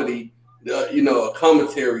comedy, a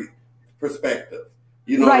commentary perspective.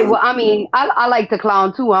 You know what I Right. mean? Well, I mean, I like to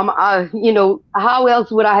clown too. How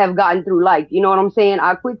else would I have gotten through life? You know what I'm saying?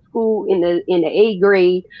 I quit school in the 8th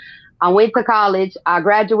grade. I went to college. I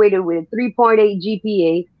graduated with a 3.8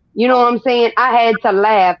 GPA. You know what Oh, I'm saying? I had to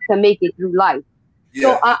laugh to make it through life.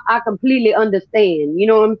 So yes. I completely understand. You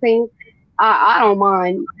know what I'm saying? I don't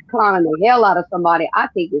mind clowning the hell out of somebody. I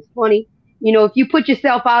think it's funny. If you put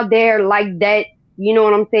yourself out there like that, you know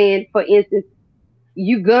what I'm saying? For instance,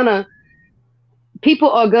 you gonna people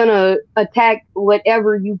are gonna attack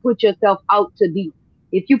whatever you put yourself out to be.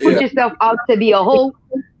 If you put Yeah. yourself out to be a hoe,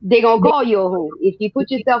 they gonna call you a hoe. If you put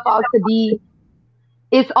yourself out to be,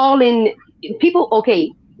 it's all in people.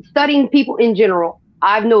 Okay, studying people in general,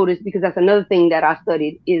 I've noticed because that's another thing that I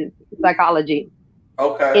studied is psychology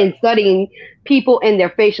Okay. and studying people and their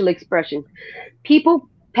facial expressions. People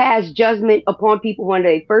pass judgment upon people when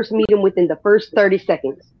they first meet them within the first 30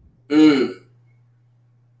 seconds. Mm,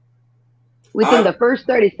 Within I the first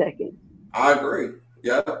 30 seconds. I agree.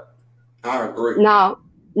 Yeah, I agree. Now,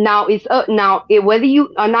 now it's up. Now, whether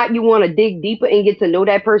you or not you want to dig deeper and get to know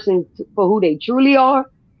that person for who they truly are,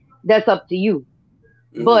 that's up to you.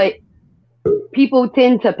 Hmm. But people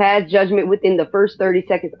tend to pass judgment within the first 30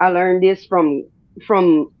 seconds. I learned this from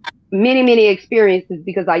many experiences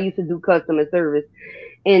because I used to do customer service,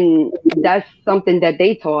 and that's something that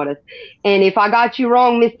they taught us. And if I got you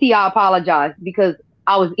wrong, Miss T, I apologize because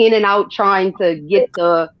I was in and out trying to get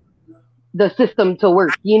the system to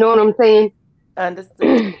work. You know what I'm saying?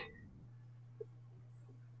 Understood.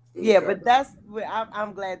 Yeah, Okay. but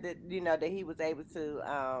I'm glad that that he was able to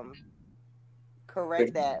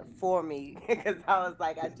correct that for me because I was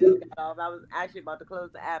like I just got off. I was actually about to close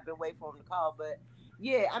the app and wait for him to call, but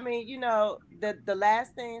yeah, I mean, the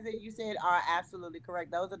last things that you said are absolutely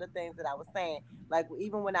correct. Those are the things that I was saying. Like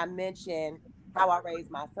even when I mentioned how I raised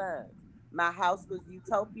my sons, my house was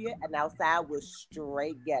utopia and outside was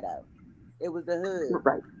straight ghetto. It was the hood,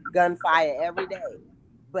 Right. gunfire every day.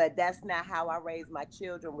 But that's not how I raised my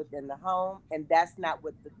children within the home, and that's not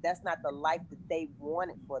the life that they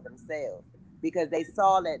wanted for themselves because they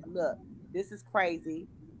saw that look, this is crazy.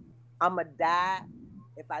 I'm gonna die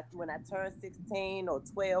if I when I turn 16 or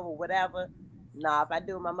 12 or whatever. Nah, if I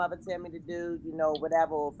do what my mother tell me to do,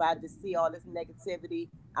 whatever, or if I just see all this negativity,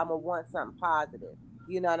 I'm gonna want something positive.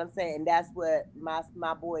 You know what I'm saying? And that's what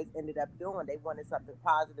my boys ended up doing. They wanted something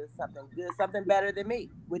positive, something good, something better than me,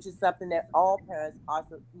 which is something that all parents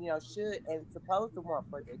also, should and supposed to want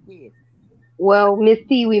for their kids. Well, Miss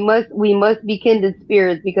T, we must be kindred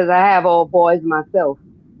spirits because I have all boys myself,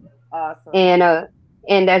 Awesome.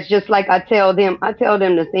 and that's just like I tell them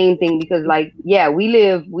the same thing because like yeah, we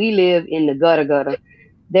live in the gutter.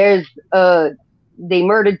 There's they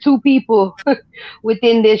murdered two people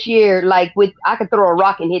within this year. Like with I could throw a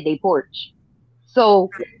rock and hit their porch.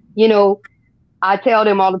 So you know I tell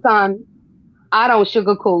them all the time I don't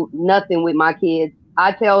sugarcoat nothing with my kids.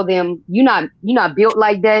 I tell them you're not built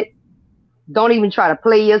like that. Don't even try to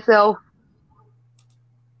play yourself.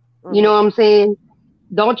 You Hmm. know what I'm saying?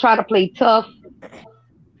 Don't try to play tough.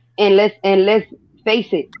 And let's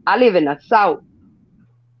face it. I live in the South.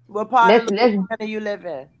 What part of Let's Louisiana you live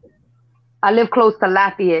in? I live close to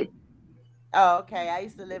Lafayette. Oh, okay. I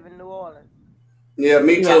used to live in New Orleans. Yeah,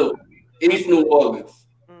 me Yeah. too. East New Orleans.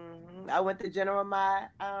 I went to General My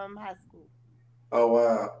high school. Oh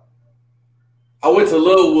wow. I went to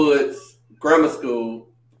Little Woods Grammar School,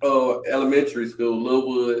 elementary school, Little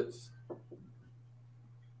Woods.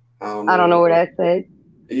 I don't I know don't know where. where that's at.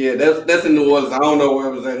 Yeah, that's in New Orleans. I don't know where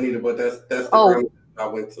it was at neither, but that's the Oh, grammar school I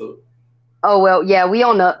went to. oh well, yeah, we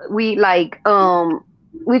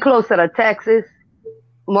close to the Texas,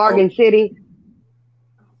 Oh, Morgan City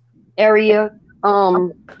area.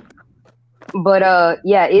 Um but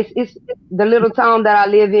yeah, it's the little town that I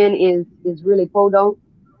live in is really podunk.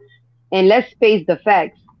 And let's face the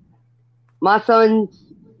facts. My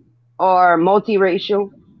sons are multiracial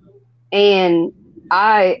and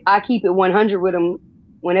I keep it 100 with them.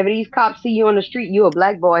 Whenever these cops see you on the street, you a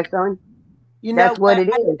black boy, son. You know That's what what? it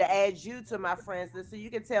I is. need to add you to my friends list so you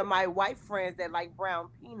can tell my white friends that like brown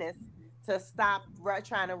penis to stop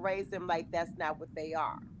trying to raise them like that's not what they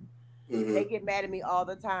are. They hmm get mad at me all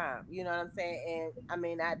the time. You know what I'm saying? And I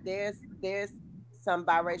mean, there's some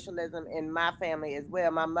biracialism in my family as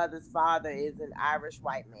well. My mother's father is an Irish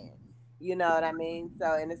white man. You know what I mean?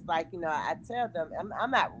 So, and it's like I tell them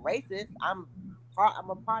I'm not racist. I'm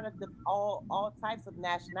a part of all types of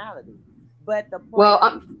nationalities. But the point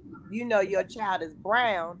Well, is, your child is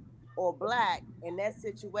brown or black, and that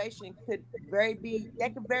situation could very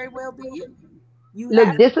well be you. You look,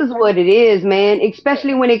 have this to is certain what it is, man.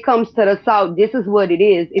 Especially when it comes to the South, this is what it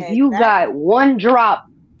is. If you got exactly. one drop,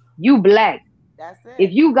 you black. That's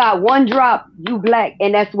If it. you got one drop, you black,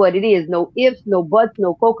 and that's what it is. No ifs, no buts,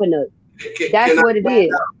 no coconut. That's Can I what it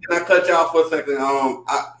is. cut you off for a second?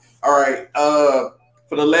 All right.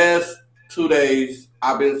 For the last 2 days,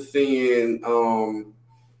 I've been seeing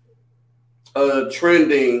a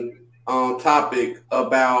trending topic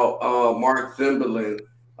about Mark Zimberlin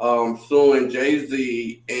suing Jay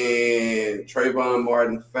Z and Trayvon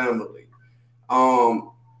Martin family.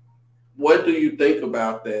 Um, what do you think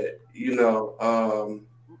about that?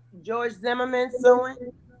 George Zimmerman suing.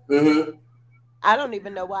 Hmm I don't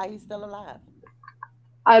even know why he's still alive.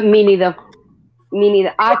 Me neither. Me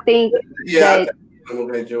neither. I think Yeah, that, I'm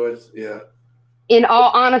okay, George. Yeah. in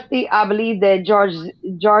all honesty, I believe that George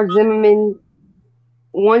Zimmerman,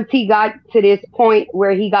 once he got to this point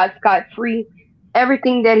where he got scot free,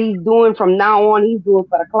 everything that he's doing from now on, he's doing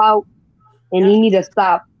for the clout, and Yep, he need to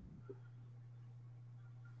stop.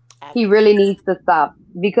 He really absolutely. needs to stop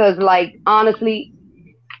because, like, honestly,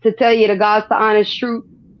 to tell you the God's the honest truth,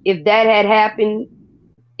 if that had happened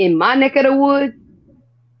in my neck of the woods,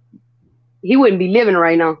 he wouldn't be living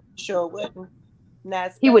right now. Sure wouldn't. Not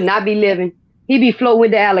He would especially. not be living. He'd be floating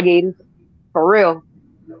with the alligators, for real.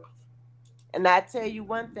 And I tell you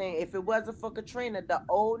one thing: if it wasn't for Katrina, the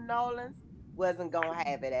old Nolans wasn't gonna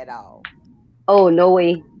have it at all. Oh no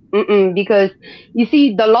way. Because you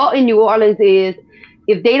see, the law in New Orleans is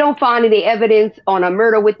if they don't find any evidence on a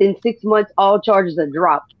murder within 6 months, all charges are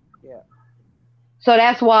dropped. Yeah. So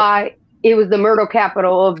that's why it was the murder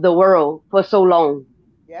capital of the world for so long.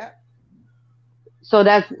 Yeah. So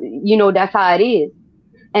that's how it is.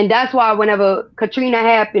 And that's why whenever Katrina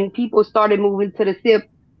happened, people started moving to the SIP,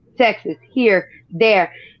 Texas, here,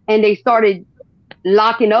 there, and they started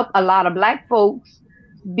locking up a lot of black folks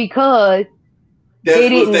because they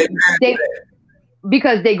That's what they didn't they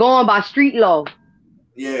because they going by street law.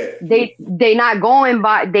 yeah. They not going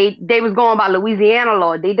by they was going by Louisiana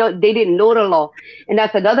law. They didn't know the law. And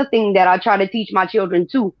that's another thing that I try to teach my children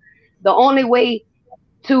too. The only way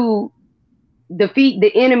to defeat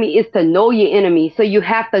the enemy is to know your enemy. So you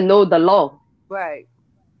have to know the law. Right.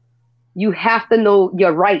 You have to know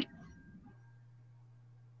your rights.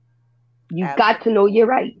 You got to Absolutely. know your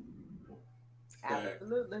rights.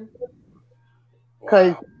 Absolutely.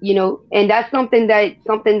 Because Wow. and that's something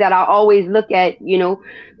that I always look at.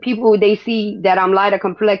 People, they see that I'm lighter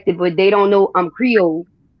complected, but they don't know I'm Creole,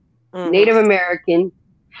 Native Mm-hmm. American,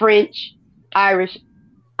 French, Irish.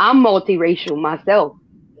 I'm multiracial myself.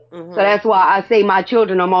 So that's why I say my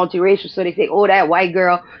children are multiracial. So they say, "Oh, that white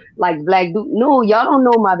girl likes black dude." No, y'all don't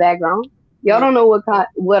know my background. Y'all don't know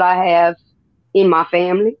what I have in my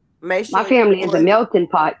family. Make sure My family is a melting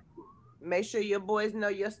pot. Make sure your boys know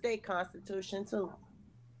your state constitution too.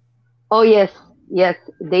 Oh yes,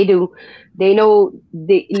 they do. They know.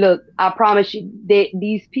 Look. I promise you,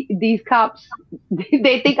 these cops,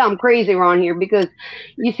 they think I'm crazy around here because,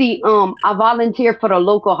 you see, I volunteer for the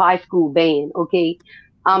local high school band. Okay,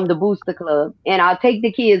 I'm the booster club, and I'll take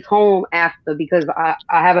the kids home after because I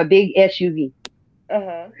have a big SUV.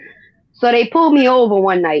 So they pulled me over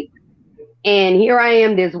one night, and here I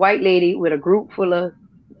am, this white lady with a group full of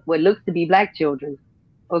what looks to be black children.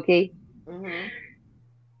 Okay.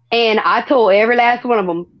 And I told every last one of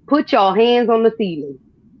them, put your hands on the ceiling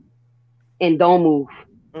and don't move.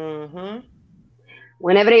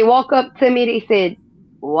 Whenever they walk up to me, they said,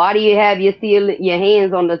 "Why do you have your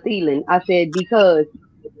hands on the ceiling?" I said, "Because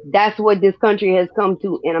that's what this country has come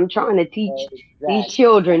to, and I'm trying to teach these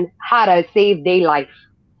children how to save their life."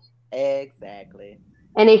 Exactly.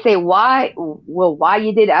 And they say, "Why? Well, why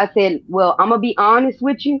you did it?" I said, "Well, I'm gonna be honest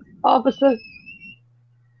with you, officer.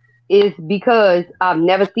 Is because I've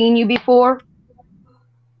never seen you before.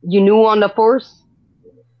 You new on the force.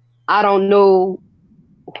 I don't know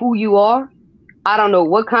who you are. I don't know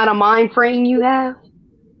what kind of mind frame you have.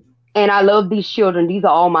 And I love these children. These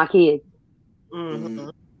are all my kids.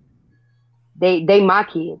 They my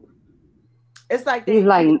kids." It's like they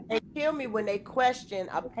kill me when they question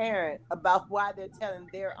a parent about why they're telling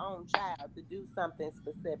their own child to do something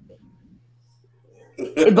specific.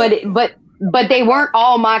 But they weren't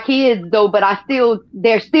all my kids though. But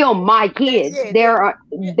they're still my kids.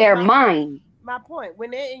 They're mine. My point.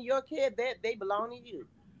 When they're in your kid, they belong to you.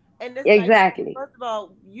 And this exactly. Like, first of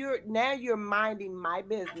all, you're minding my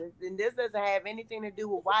business, and this doesn't have anything to do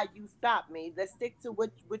with why you stopped me. Let's stick to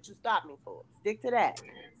what you stopped me for. Stick to that.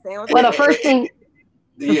 Stay on. Well, the first thing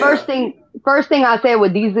I said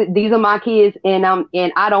was these are my kids, and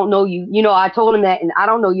I don't know you. You know, I told him that, and I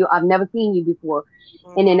don't know you. I've never seen you before.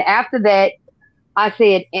 And then after that, I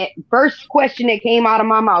said, first question that came out of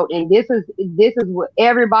my mouth, and this is what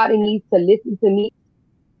everybody needs to listen to me.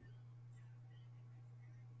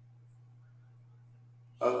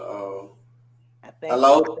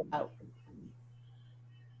 Hello?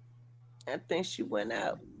 I think she went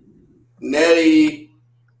out. Nettie.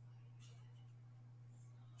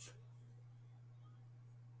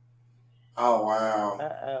 Oh,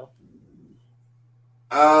 wow.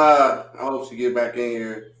 I hope she get back in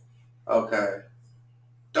here. Okay.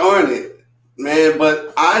 Darn it, man.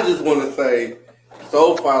 But I just want to say,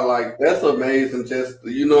 so far, like, that's amazing. Just,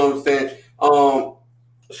 you know what I'm saying?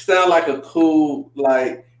 Sound like a cool,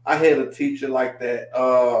 like, I had a teacher like that,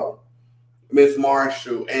 Miss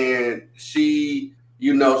Marshall, and she,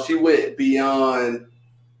 you know, she went beyond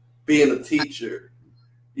being a teacher.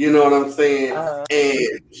 You know what I'm saying?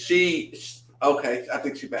 And okay, I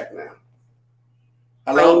think she's back now.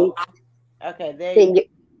 Hello? Okay,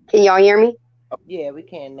 can y'all hear me? Yeah, we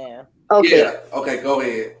can now. Okay. Yeah. Okay, go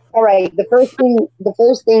ahead. All right. The first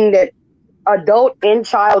thing that adult and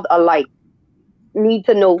child alike need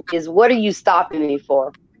to know is, what are you stopping me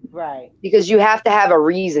for? Right. Because you have to have a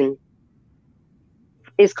reason.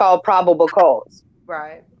 It's called probable cause.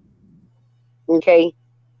 Right. Okay.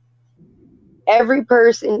 Every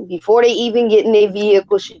person, before they even get in their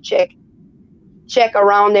vehicle, should check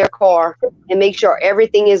around their car and make sure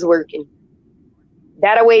everything is working.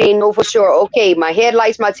 That way they know for sure, okay, my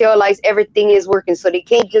headlights, my tail lights, everything is working. So they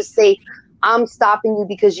can't just say, "I'm stopping you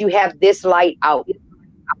because you have this light out."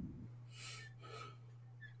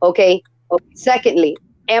 Okay. Secondly,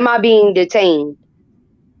 am I being detained?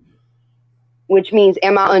 Which means,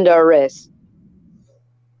 am I under arrest?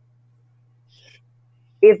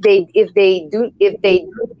 If they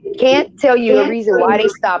can't tell you a reason why they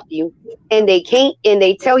stopped you, and they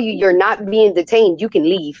tell you you're not being detained, you can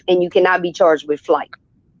leave and you cannot be charged with flight.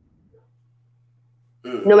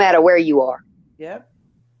 No matter where you are. Yep.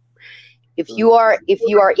 If you are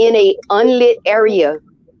in a unlit area,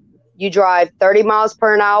 you drive 30 miles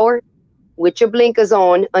per hour with your blinkers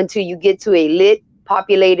on until you get to a lit,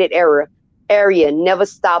 populated area. Never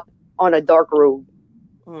stop on a dark road.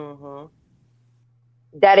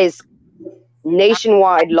 That is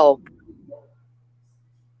nationwide law.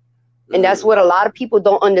 And that's what a lot of people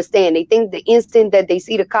don't understand. They think the instant that they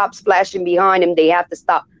see the cops flashing behind them, they have to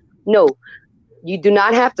stop. No, you do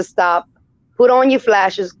not have to stop. Put on your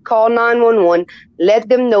flashes, call 911, let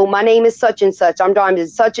them know, my name is such and such. I'm driving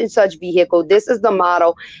such and such vehicle. This is the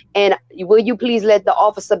model. And will you please let the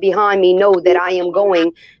officer behind me know that I am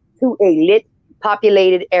going to a lit,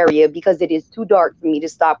 populated area because it is too dark for me to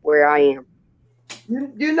stop where I am.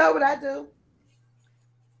 You know what I do?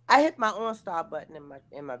 I hit my OnStar button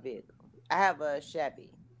in my vehicle. I have a Chevy.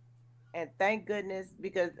 And thank goodness,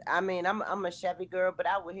 because I mean I'm a Chevy girl, but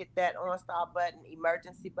I would hit that OnStar button,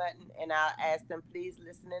 emergency button, and I'll ask them, please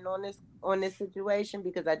listen in on this situation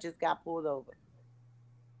because I just got pulled over.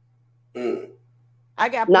 I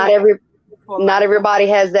got pulled not everybody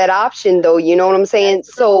has that option though, you know what I'm saying?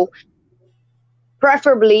 So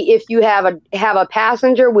preferably if you have a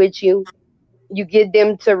passenger with you, you get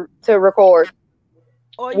them to record.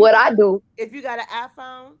 Or what I do, if you got an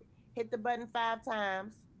iPhone, hit the button 5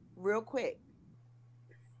 times real quick.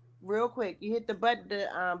 You hit the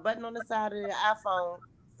button on the side of the iPhone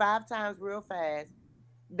 5 times real fast.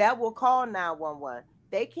 That will call 911.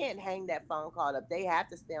 They can't hang that phone call up. They have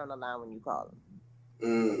to stay on the line when you call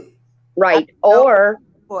them. Right. Or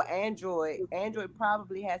for Android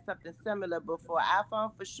probably has something similar, but for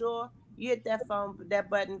iPhone for sure, you hit that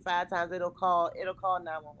button 5 times, it'll call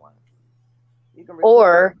 911. You can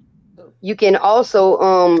or you can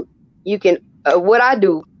also what I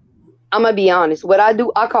do, I'm gonna be honest. What I do,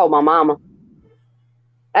 I call my mama.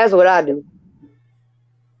 That's what I do.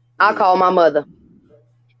 I call my mother.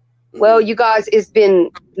 Well, you guys, it's been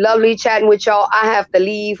lovely chatting with y'all. I have to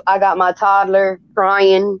leave. I got my toddler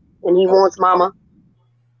crying and he wants mama.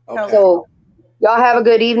 Okay. So y'all have a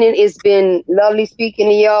good evening. It's been lovely speaking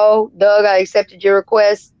to y'all. Doug, I accepted your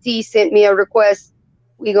request. T sent me a request.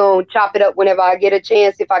 We gonna chop it up whenever I get a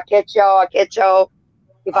chance. If I catch y'all, I catch y'all.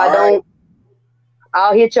 If I don't,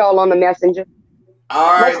 I'll hit y'all on the messenger.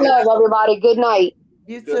 All right. Much love, everybody. Good night.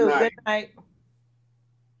 You too. Good night.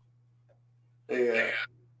 Yeah.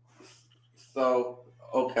 So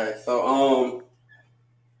okay. So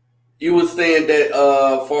you were saying that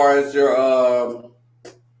as far as your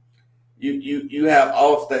you have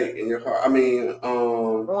Allstate in your car. I mean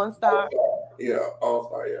OnStar. Yeah,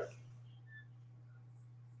 Allstar. Yeah.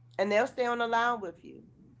 And they'll stay on the line with you.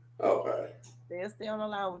 Okay. They'll stay on the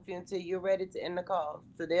line with you until you're ready to end the call.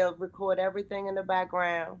 So they'll record everything in the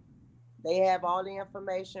background. They have all the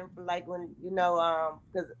information for like when,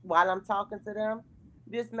 because while I'm talking to them,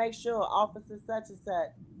 just make sure officer such and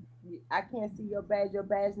such, I can't see your badge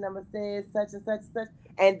number says such and such and such.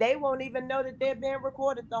 And they won't even know that they're being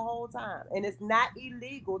recorded the whole time. And it's not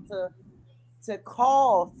illegal to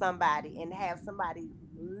call somebody and have somebody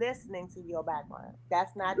listening to your background.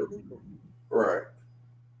 That's not illegal. Right.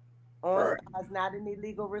 OnStar is not an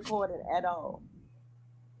illegal recording at all.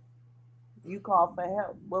 You call for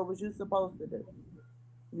help. What was you supposed to do?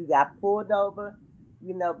 You got pulled over,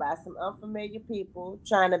 by some unfamiliar people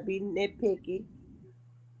trying to be nitpicky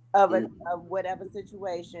of whatever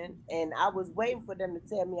situation. And I was waiting for them to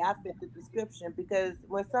tell me I fit the description, because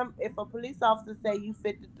if a police officer say you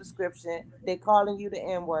fit the description, they're calling you the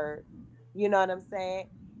N-word. You know what I'm saying?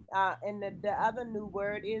 And the other new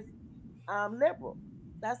word is liberal.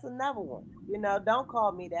 That's another one. Don't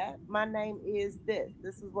call me that. My name is this.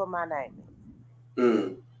 This is what my name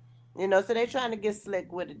is. So they're trying to get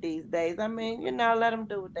slick with it these days. I mean, let them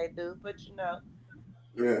do what they do. But,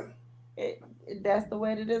 yeah, that's the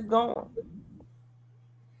way that it's going.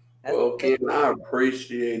 Well, Ken, I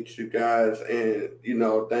appreciate you guys. And,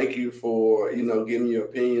 thank you for, giving your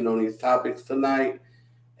opinion on these topics tonight.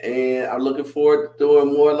 And I'm looking forward to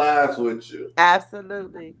doing more lives with you.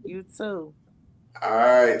 Absolutely. You too. All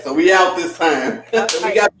right. So we out this time.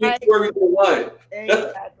 We got 2 stories in one.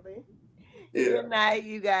 Exactly. Yeah. Good night,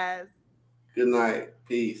 you guys. Good night.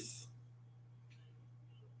 Peace.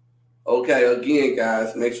 Okay, again,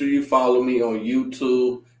 guys, make sure you follow me on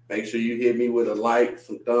YouTube. Make sure you hit me with a like,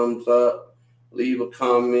 some thumbs up, leave a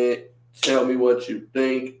comment, tell me what you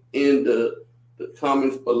think in the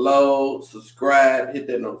comments below. Subscribe, hit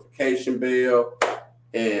that notification bell.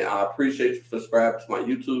 And I appreciate you subscribing to my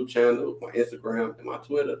YouTube channel, my Instagram, and my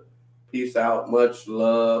Twitter. Peace out. Much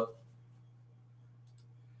love.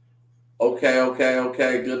 Okay.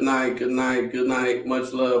 Good night.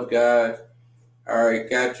 Much love, guys. All right.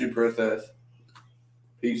 Got you, princess.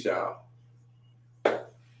 Peace out.